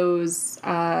 because those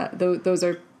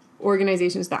are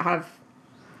organizations that have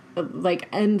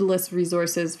endless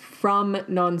resources from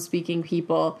non-speaking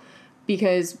people.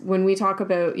 Because when we talk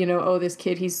about, this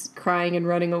kid, he's crying and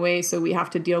running away, so we have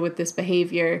to deal with this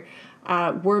behavior,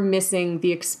 we're missing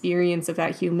the experience of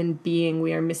that human being.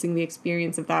 We are missing the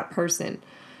experience of that person.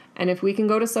 And if we can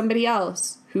go to somebody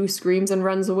else who screams and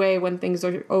runs away when things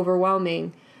are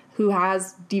overwhelming, who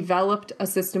has developed a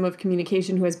system of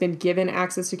communication, who has been given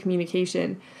access to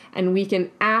communication, and we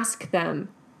can ask them,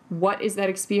 what is that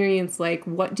experience like?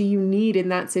 What do you need in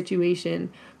that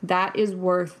situation? That is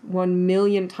worth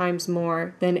 1,000,000 times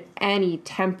more than any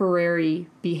temporary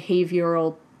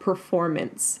behavioral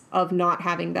performance of not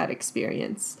having that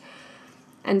experience.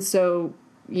 And so,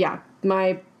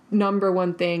 my number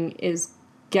one thing is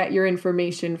get your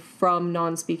information from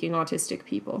non-speaking autistic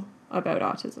people about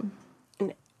autism.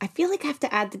 And I feel like I have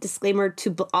to add the disclaimer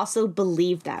to also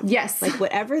believe them. Yes.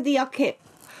 Whatever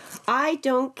I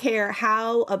don't care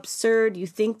how absurd you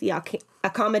think the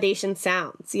accommodation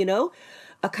sounds,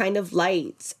 a kind of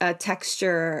light, a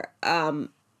texture,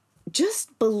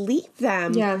 just believe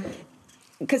them. Yeah.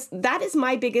 Because that is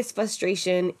my biggest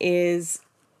frustration, is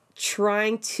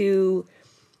trying to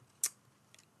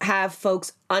have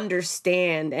folks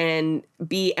understand and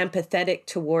be empathetic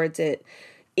towards it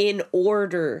in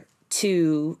order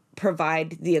to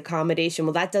provide the accommodation.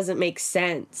 Well, that doesn't make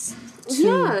sense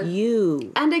to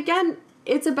you. And again,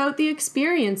 it's about the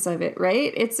experience of it,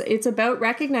 right? It's about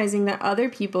recognizing that other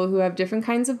people who have different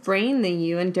kinds of brain than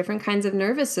you and different kinds of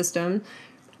nervous system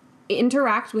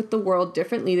interact with the world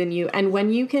differently than you. And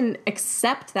when you can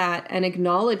accept that and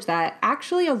acknowledge that,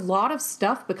 actually a lot of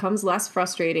stuff becomes less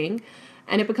frustrating,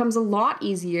 and it becomes a lot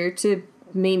easier to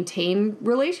maintain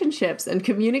relationships and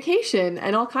communication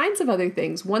and all kinds of other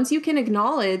things. Once you can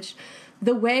acknowledge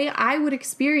the way I would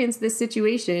experience this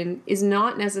situation is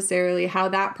not necessarily how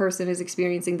that person is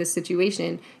experiencing this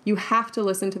situation. You have to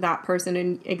listen to that person,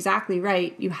 and exactly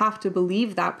right, you have to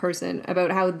believe that person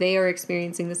about how they are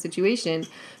experiencing the situation,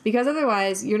 because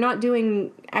otherwise you're not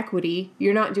doing equity,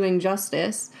 you're not doing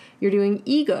justice, you're doing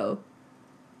ego.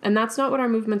 And that's not what our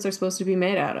movements are supposed to be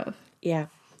made out of. Yeah.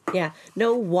 Yeah.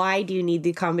 No, why do you need the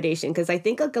accommodation? Because I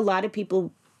think like a lot of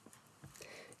people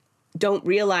don't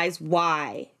realize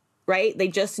why. Right? They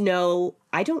just know,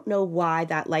 I don't know why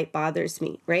that light bothers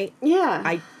me, right?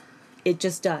 Yeah. It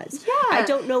just does. Yeah. I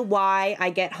don't know why I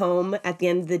get home at the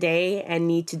end of the day and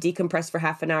need to decompress for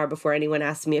half an hour before anyone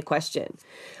asks me a question.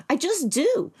 I just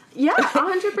do. Yeah,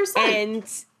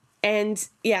 100%. And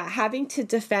yeah, having to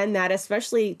defend that,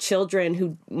 especially children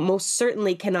who most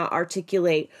certainly cannot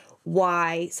articulate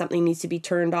why something needs to be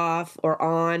turned off or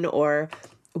on or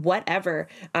whatever,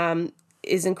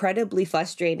 is incredibly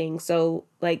frustrating. So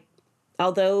like,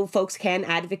 although folks can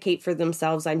advocate for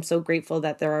themselves, I'm so grateful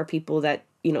that there are people that,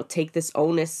 you know, take this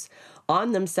onus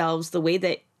on themselves the way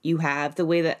that you have, the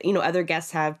way that, you know, other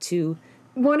guests have too.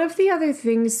 One of the other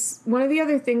things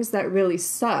that really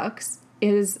sucks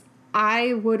is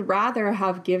I would rather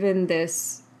have given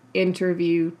this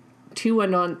interview to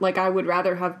I would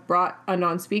rather have brought a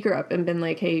non-speaker up and been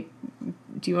like, hey,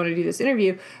 do you want to do this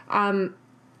interview? But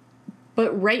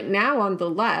right now on the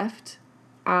left,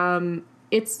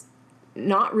 it's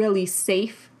not really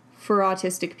safe for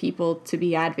autistic people to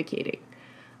be advocating.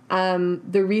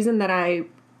 The reason that I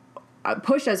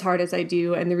push as hard as I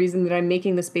do, and the reason that I'm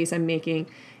making the space I'm making,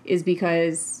 is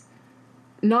because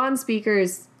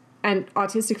non-speakers and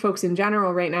autistic folks in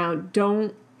general right now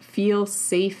don't feel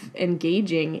safe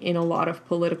engaging in a lot of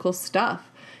political stuff.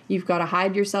 You've got to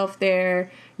hide yourself there.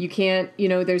 You can't,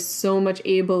 there's so much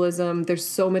ableism, there's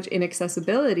so much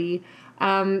inaccessibility,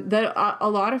 that a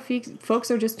lot of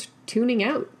folks are just tuning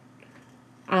out.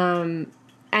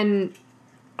 And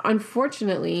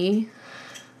unfortunately,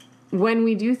 when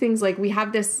we do things like we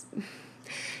have this,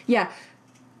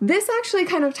 this actually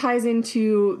kind of ties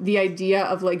into the idea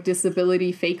of like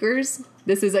disability fakers.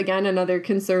 This is, again, another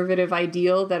conservative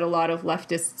ideal that a lot of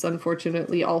leftists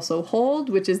unfortunately also hold,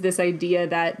 which is this idea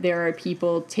that there are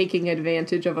people taking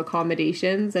advantage of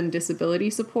accommodations and disability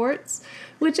supports,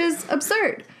 which is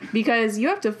absurd because you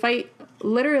have to fight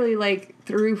literally like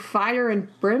through fire and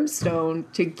brimstone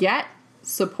to get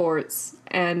supports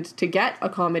and to get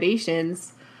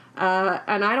accommodations.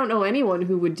 And I don't know anyone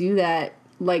who would do that,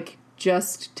 like,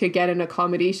 just to get an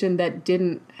accommodation that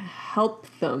didn't help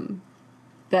them,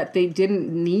 that they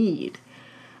didn't need.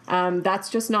 That's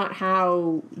just not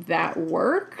how that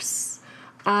works.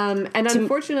 And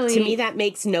unfortunately, to me, that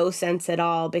makes no sense at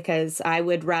all, because I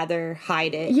would rather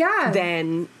hide it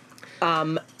than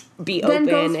be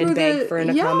open and beg for an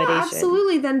accommodation. Yeah,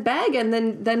 absolutely. Then beg, and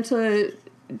then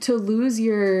to lose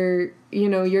your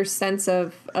sense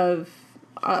of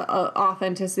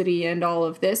authenticity and all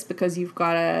of this, because you've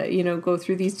got to go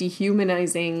through these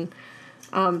dehumanizing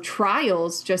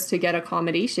trials just to get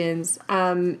accommodations.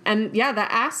 The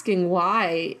asking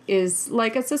why is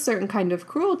like, it's a certain kind of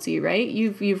cruelty, right?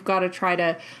 You've got to try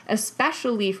to,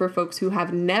 especially for folks who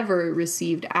have never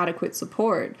received adequate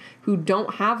support, who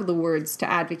don't have the words to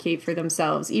advocate for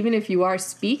themselves. Even if you are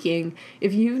speaking,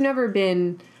 if you've never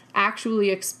been actually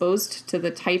exposed to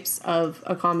the types of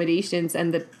accommodations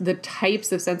and the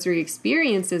types of sensory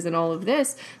experiences and all of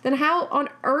this, then how on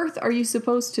earth are you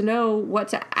supposed to know what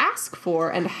to ask for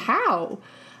and how?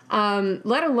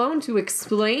 Let alone to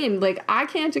explain. Like, I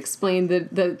can't explain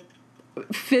the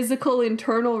physical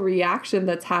internal reaction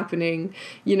that's happening,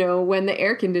 when the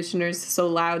air conditioner is so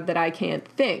loud that I can't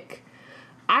think.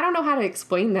 I don't know how to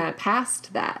explain that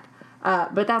past that.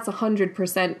 But that's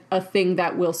 100% a thing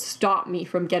that will stop me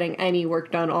from getting any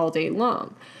work done all day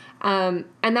long. And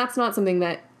that's not something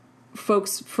that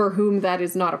folks for whom that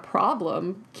is not a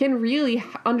problem can really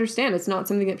understand. It's not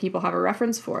something that people have a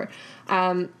reference for.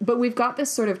 But we've got this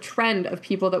sort of trend of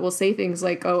people that will say things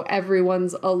like, oh,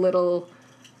 everyone's a little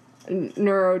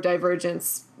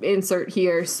neurodivergence insert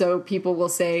here. So people will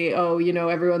say, oh,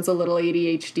 everyone's a little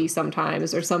ADHD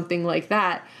sometimes or something like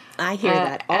that. I hear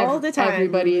that all the time.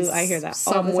 Everybody's I hear that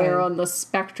somewhere on the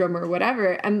spectrum or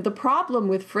whatever. And the problem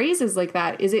with phrases like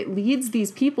that is it leads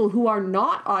these people who are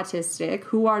not autistic,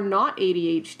 who are not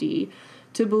ADHD,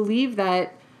 to believe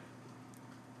that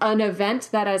an event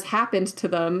that has happened to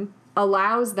them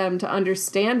allows them to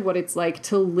understand what it's like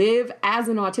to live as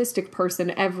an autistic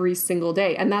person every single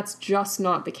day. And that's just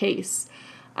not the case.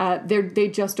 They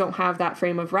just don't have that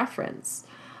frame of reference.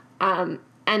 And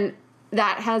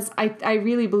that has, I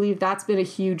really believe that's been a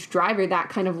huge driver. That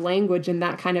kind of language and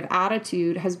that kind of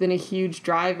attitude has been a huge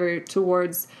driver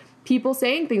towards people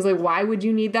saying things like, why would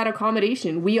you need that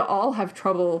accommodation? We all have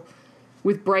trouble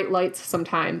with bright lights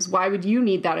sometimes. Why would you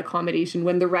need that accommodation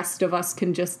when the rest of us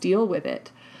can just deal with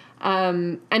it?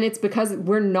 And it's because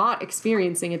we're not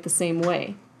experiencing it the same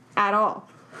way at all.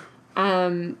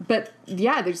 But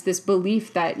yeah, there's this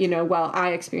belief that, well,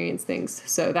 I experience things,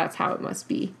 so that's how it must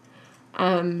be.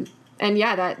 And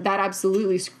yeah, that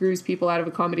absolutely screws people out of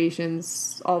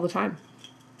accommodations all the time,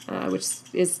 which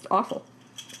is awful.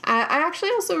 I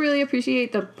actually also really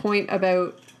appreciate the point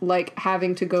about like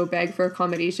having to go beg for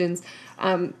accommodations,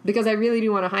 because I really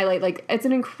do want to highlight, like, it's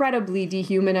an incredibly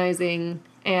dehumanizing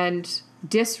and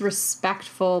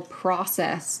disrespectful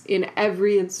process in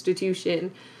every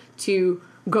institution to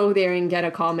go there and get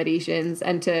accommodations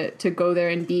and to go there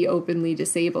and be openly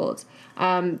disabled.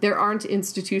 There aren't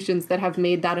institutions that have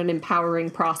made that an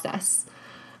empowering process.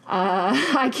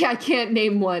 I can't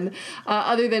name one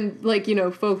other than, like,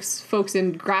 folks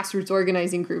in grassroots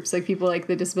organizing groups, like people like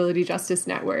the Disability Justice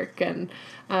Network. And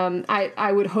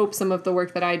I would hope some of the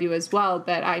work that I do as well,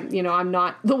 but I'm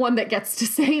not the one that gets to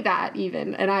say that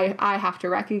even. And I have to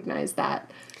recognize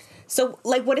that. So,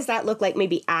 like, what does that look like?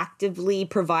 Maybe actively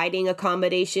providing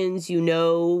accommodations,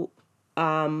 people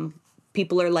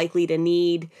are likely to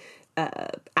need,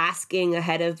 asking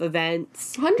ahead of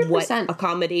events 100%. What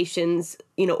accommodations,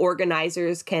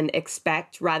 organizers can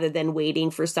expect, rather than waiting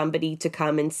for somebody to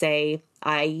come and say,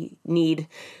 I need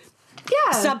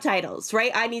subtitles,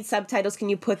 right? I need subtitles. Can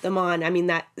you put them on? I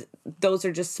mean, those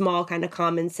are just small kind of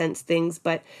common sense things.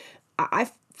 But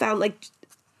I've found, like,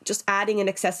 just adding an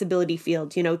accessibility field,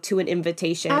 to an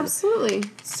invitation. Absolutely.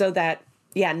 So that,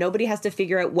 nobody has to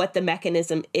figure out what the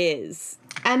mechanism is.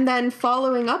 And then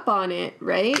following up on it,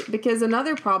 right? Because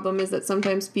another problem is that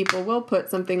sometimes people will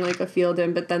put something like a field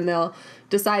in, but then they'll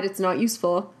decide it's not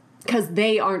useful because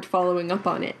they aren't following up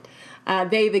on it.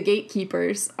 They, the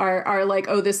gatekeepers, are like,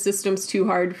 oh, this system's too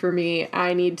hard for me.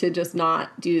 I need to just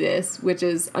not do this, which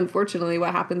is unfortunately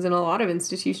what happens in a lot of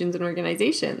institutions and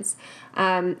organizations,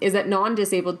 is that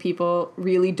non-disabled people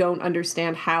really don't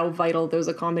understand how vital those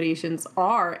accommodations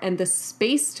are and the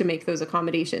space to make those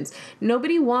accommodations.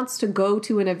 Nobody wants to go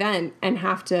to an event and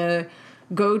have to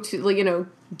go to,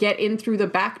 get in through the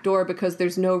back door because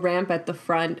there's no ramp at the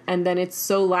front, and then it's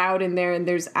so loud in there and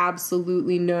there's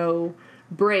absolutely no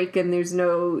break and there's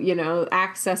no,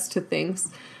 access to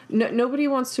things. Nobody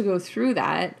wants to go through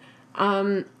that.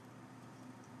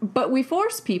 But we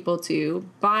force people to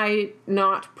by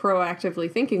not proactively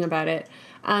thinking about it.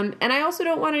 And I also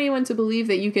don't want anyone to believe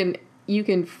that you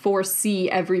can foresee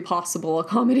every possible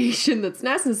accommodation that's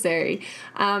necessary.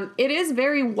 It is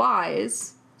very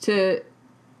wise to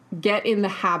get in the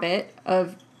habit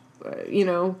of,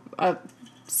 a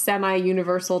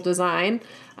semi-universal design.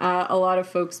 A lot of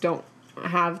folks don't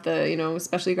have the,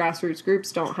 especially grassroots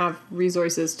groups, don't have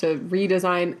resources to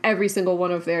redesign every single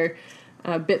one of their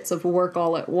bits of work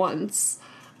all at once.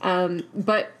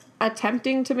 But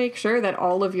attempting to make sure that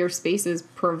all of your spaces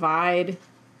provide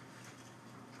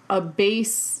a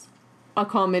base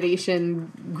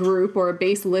accommodation group or a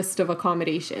base list of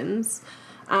accommodations.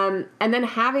 And then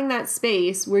having that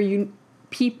space where you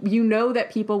know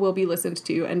that people will be listened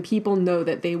to and people know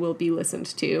that they will be listened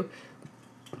to.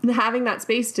 Having that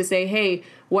space to say, hey,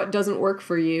 what doesn't work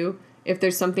for you? If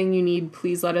there's something you need,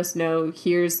 please let us know.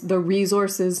 Here's the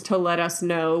resources to let us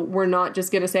know. We're not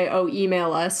just going to say, oh,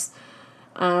 email us.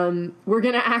 We're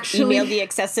going to actually... Email the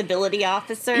accessibility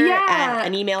officer at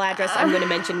an email address I'm going to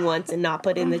mention once and not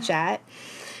put in the chat.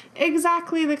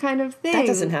 Exactly the kind of thing. That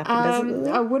doesn't happen, does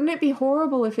it? Wouldn't it be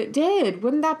horrible if it did?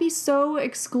 Wouldn't that be so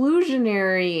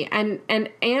exclusionary and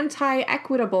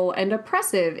anti-equitable and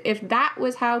oppressive if that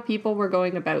was how people were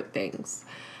going about things?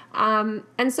 And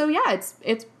so,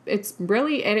 it's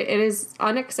really, it is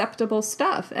unacceptable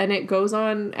stuff, and it goes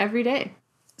on every day.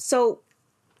 So,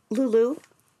 Lulu,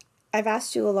 I've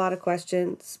asked you a lot of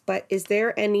questions, but is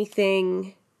there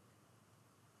anything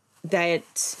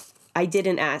that I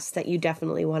didn't ask that you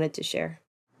definitely wanted to share?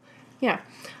 Yeah.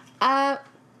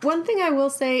 one thing I will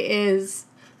say is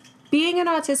being an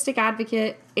autistic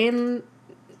advocate in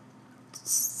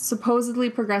supposedly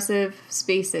progressive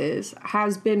spaces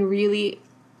has been really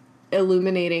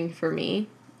illuminating for me.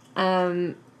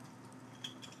 And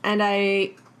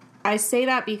I say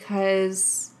that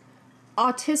because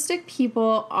autistic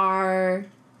people are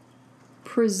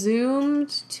presumed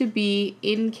to be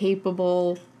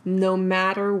incapable no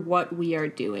matter what we are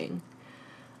doing.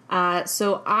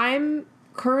 So I'm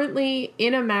currently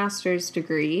in a master's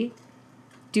degree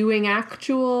doing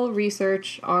actual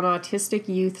research on autistic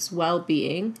youth's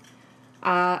well-being.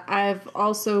 I've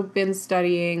also been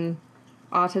studying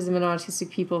autism and autistic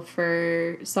people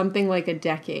for something like a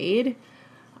decade.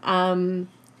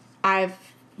 I've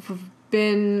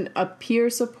been a peer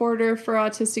supporter for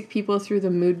autistic people through the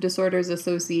Mood Disorders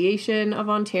Association of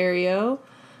Ontario.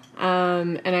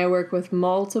 And I work with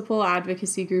multiple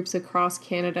advocacy groups across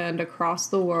Canada and across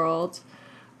the world.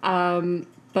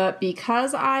 But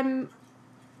because I'm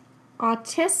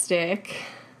autistic,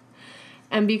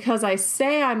 and because I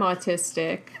say I'm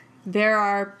autistic, there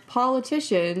are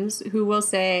politicians who will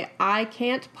say, I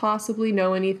can't possibly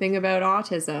know anything about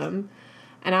autism,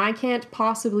 and I can't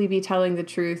possibly be telling the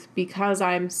truth because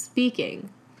I'm speaking.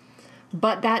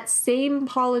 But that same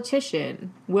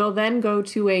politician will then go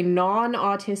to a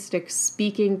non-autistic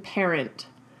speaking parent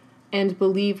and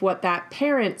believe what that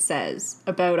parent says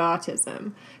about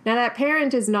autism. Now, that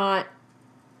parent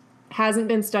hasn't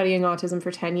been studying autism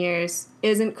for 10 years,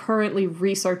 isn't currently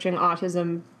researching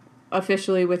autism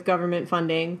officially with government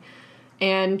funding,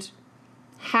 and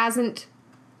hasn't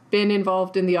been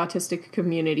involved in the autistic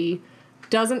community,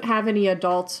 doesn't have any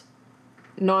adult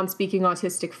non-speaking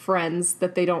autistic friends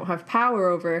that they don't have power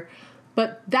over,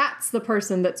 but that's the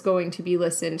person that's going to be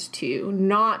listened to,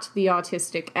 not the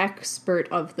autistic expert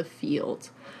of the field.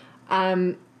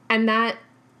 And that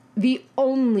the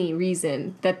only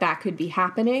reason that could be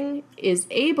happening is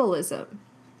ableism.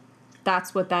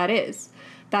 That's what that is.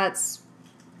 That's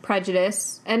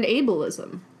prejudice and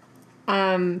ableism.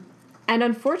 And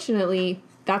unfortunately,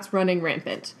 that's running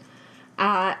rampant.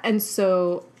 And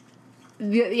so,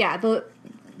 the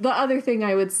other thing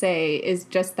I would say is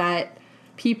just that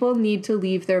people need to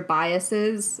leave their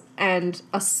biases and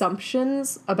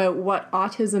assumptions about what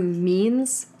autism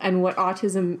means and what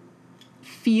autism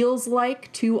feels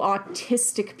like to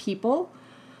autistic people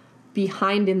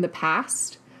behind in the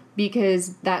past,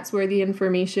 because that's where the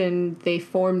information they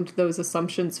formed those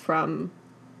assumptions from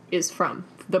is from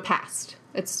the past.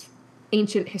 It's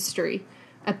ancient history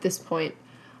at this point.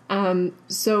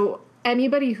 So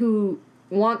anybody who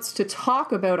wants to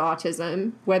talk about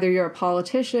autism, whether you're a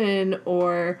politician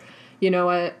or,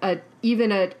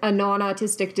 even a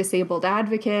non-autistic disabled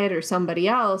advocate or somebody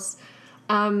else,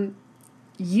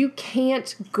 you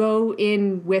can't go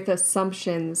in with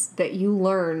assumptions that you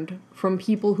learned from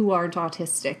people who aren't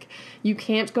autistic. You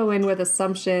can't go in with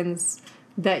assumptions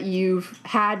that you've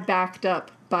had backed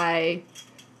up by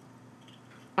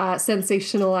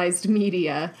sensationalized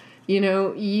media.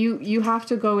 You have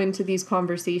to go into these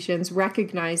conversations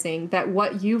recognizing that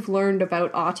what you've learned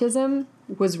about autism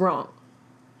was wrong.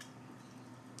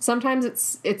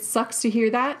 Sometimes it sucks to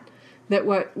hear that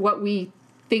what we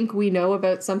think we know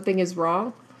about something is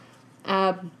wrong.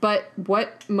 But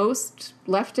what most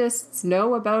leftists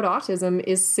know about autism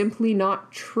is simply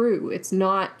not true. It's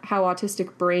not how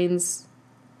autistic brains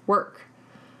work.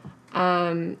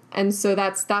 And so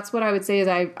that's what I would say is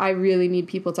I really need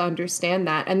people to understand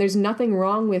that. And there's nothing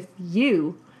wrong with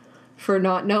you for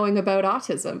not knowing about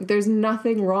autism. There's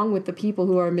nothing wrong with the people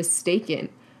who are mistaken,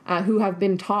 who have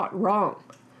been taught wrong.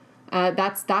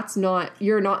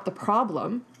 You're not the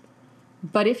problem.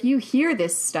 But if you hear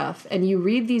this stuff and you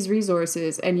read these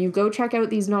resources and you go check out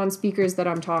these non-speakers that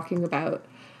I'm talking about,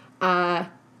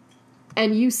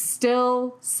 and you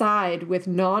still side with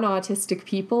non-autistic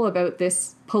people about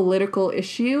this political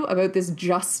issue, about this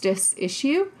justice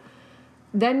issue,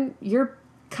 then you're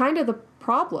kind of the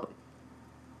problem,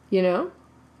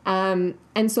 And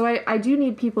so I do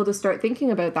need people to start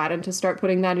thinking about that and to start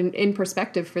putting that in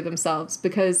perspective for themselves,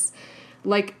 because,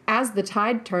 as the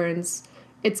tide turns,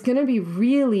 it's going to be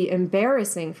really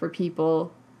embarrassing for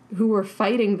people who are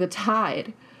fighting the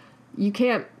tide. You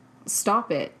can't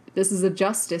stop it. This is a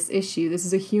justice issue. This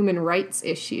is a human rights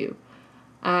issue.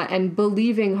 And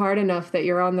believing hard enough that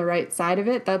you're on the right side of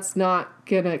it, that's not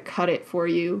going to cut it for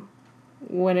you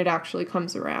when it actually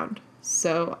comes around.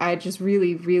 So I just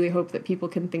really, really hope that people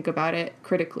can think about it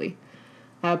critically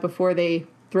before they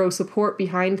throw support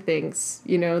behind things,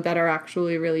 that are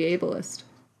actually really ableist.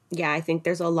 Yeah, I think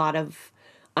there's a lot of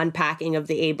unpacking of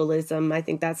the ableism. I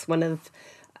think that's one of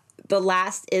the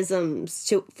last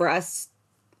isms for us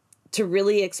to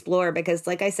really explore, because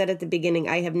like I said at the beginning,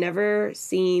 I have never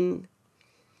seen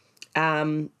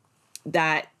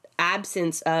that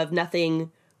absence of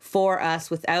nothing for us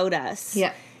without us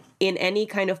Yeah. in any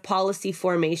kind of policy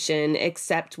formation,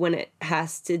 except when it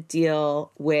has to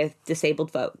deal with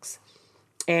disabled folks.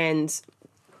 And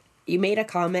you made a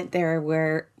comment there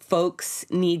where folks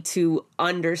need to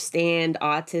understand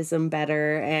autism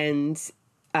better and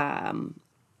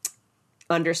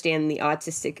understand the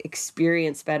autistic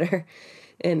experience better.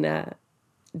 And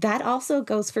that also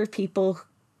goes for people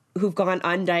who've gone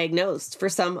undiagnosed, for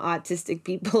some autistic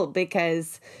people,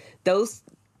 because those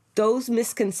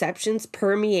misconceptions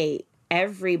permeate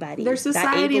everybody. They're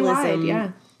society-wide,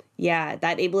 yeah. Yeah,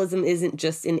 that ableism isn't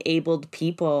just enabled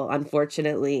people,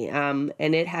 unfortunately, and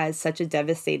it has such a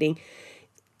devastating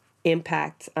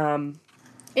impact.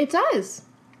 It does.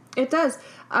 It does.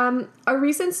 A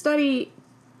recent study,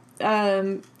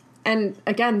 and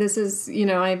again, this is,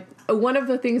 one of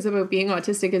the things about being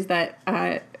autistic is that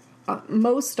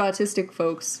most autistic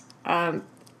folks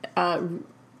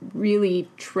really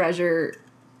treasure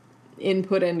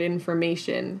input and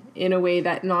information in a way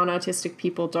that non-autistic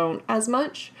people don't as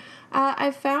much,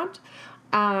 I've found.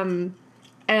 And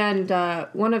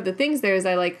one of the things there is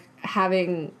I like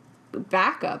having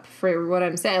backup for what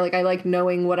I'm saying. Like, I like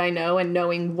knowing what I know and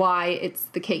knowing why it's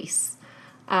the case.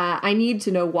 I need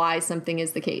to know why something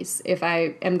is the case if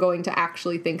I am going to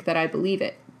actually think that I believe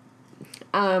it.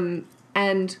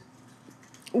 And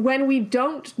when we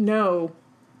don't know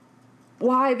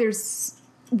why this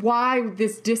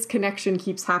disconnection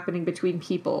keeps happening between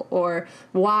people, or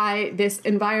why this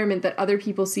environment that other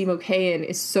people seem okay in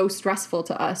is so stressful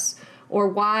to us, or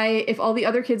why, if all the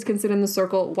other kids can sit in the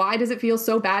circle, why does it feel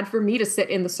so bad for me to sit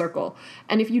in the circle?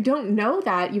 And if you don't know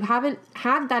that, you haven't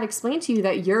had that explained to you,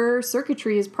 that your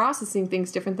circuitry is processing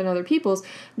things different than other people's,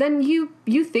 then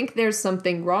you think there's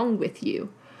something wrong with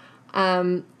you.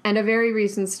 And a very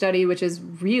recent study, which is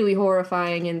really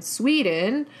horrifying, in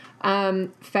Sweden,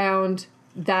 found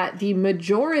that the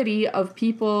majority of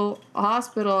people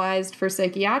hospitalized for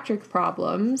psychiatric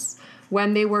problems,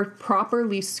 when they were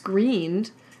properly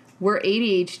screened, were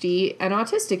ADHD and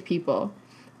autistic people.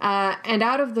 And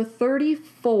out of the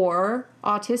 34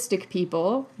 autistic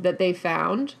people that they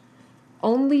found,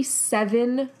 only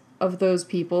 7 of those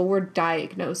people were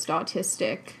diagnosed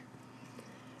autistic.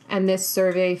 And this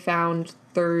survey found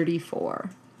 34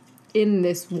 in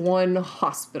this one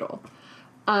hospital.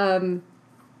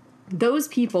 Those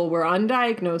people were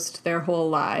undiagnosed their whole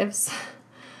lives,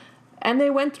 and they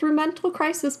went through mental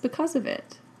crisis because of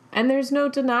it. And there's no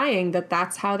denying that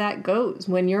that's how that goes.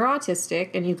 When you're autistic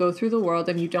and you go through the world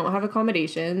and you don't have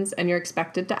accommodations and you're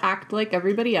expected to act like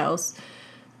everybody else,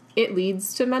 it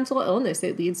leads to mental illness.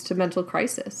 It leads to mental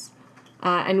crisis.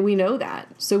 And we know that.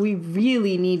 So we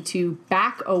really need to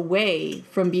back away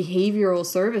from behavioral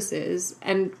services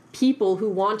and people who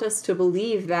want us to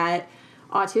believe that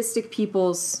autistic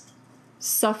people's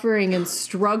suffering and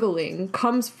struggling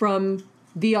comes from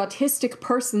the autistic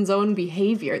person's own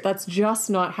behavior. That's just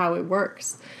not how it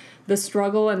works. The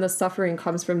struggle and the suffering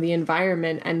comes from the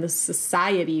environment and the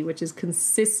society, which is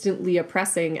consistently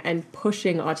oppressing and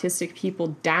pushing autistic people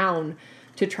down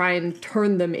to try and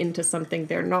turn them into something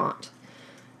they're not.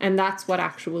 And that's what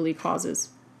actually causes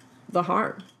the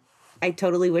harm. I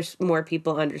totally wish more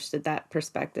people understood that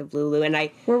perspective, Lulu. And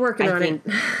we're working on it.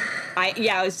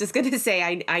 I was just going to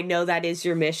say, I know that is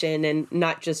your mission and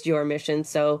not just your mission.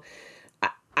 So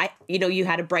you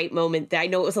had a bright moment there. I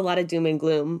know it was a lot of doom and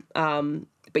gloom.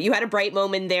 But you had a bright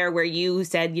moment there where you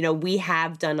said, we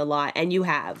have done a lot, and you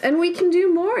have. And we can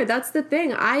do more. That's the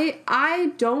thing.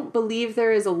 I don't believe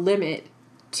there is a limit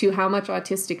to how much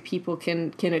autistic people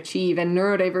can achieve, and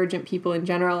neurodivergent people in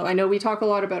general. I know we talk a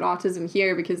lot about autism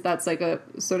here because that's like a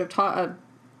sort of a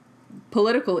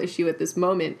political issue at this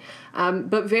moment.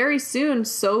 But very soon,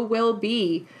 so will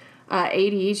be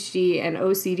ADHD and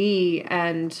OCD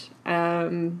and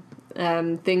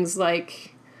things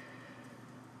like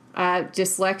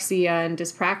dyslexia and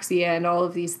dyspraxia and all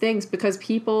of these things, because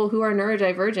people who are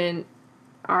neurodivergent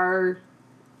are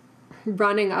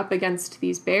running up against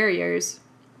these barriers.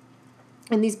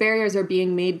 And these barriers are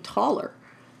being made taller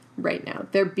right now.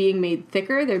 They're being made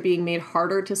thicker. They're being made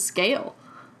harder to scale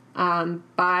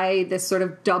by this sort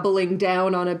of doubling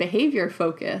down on a behavior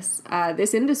focus.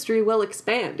 This industry will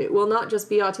expand. It will not just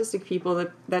be autistic people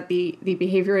that the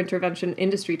behavior intervention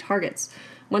industry targets.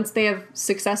 once they have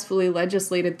successfully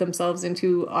legislated themselves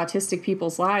into autistic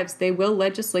people's lives, they will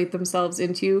legislate themselves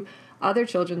into other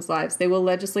children's lives. They will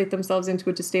legislate themselves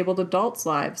into a disabled adults'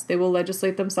 lives. They will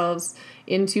legislate themselves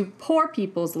into poor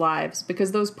people's lives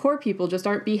because those poor people just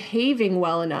aren't behaving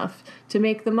well enough to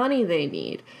make the money they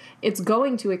need. It's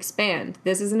going to expand.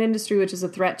 This is an industry which is a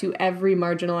threat to every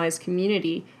marginalized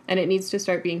community, and it needs to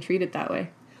start being treated that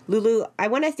way. Lulu, I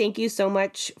want to thank you so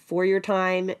much for your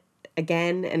time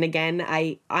again and again.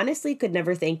 I honestly could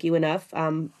never thank you enough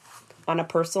on a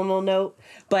personal note,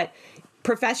 but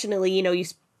professionally, you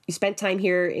spent time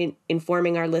here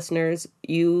informing our listeners.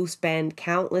 You spend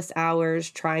countless hours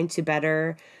trying to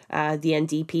better the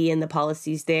NDP and the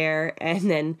policies there, and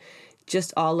then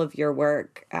just all of your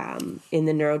work in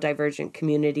the neurodivergent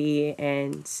community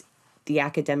and the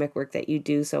academic work that you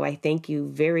do. So I thank you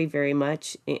very, very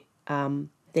much.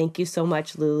 Thank you so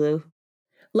much, Lulu.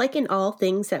 Like in all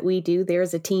things that we do, there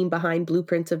is a team behind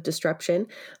Blueprints of Disruption.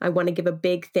 I want to give a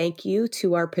big thank you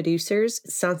to our producers,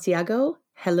 Santiago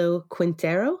Hello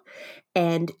Quintero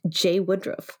and Jay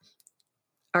Woodruff.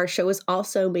 Our show is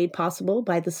also made possible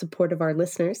by the support of our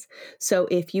listeners. So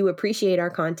if you appreciate our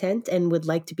content and would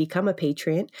like to become a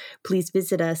Patreon, please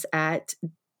visit us at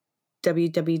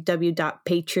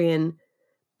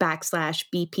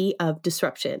www.patreon.com/BP of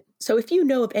Disruption. So if you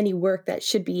know of any work that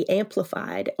should be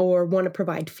amplified or want to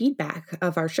provide feedback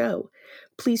of our show,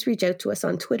 please reach out to us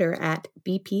on Twitter at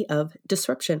BP of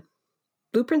Disruption.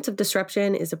 Blueprints of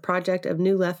Disruption is a project of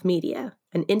New Left Media,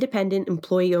 an independent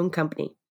employee-owned company.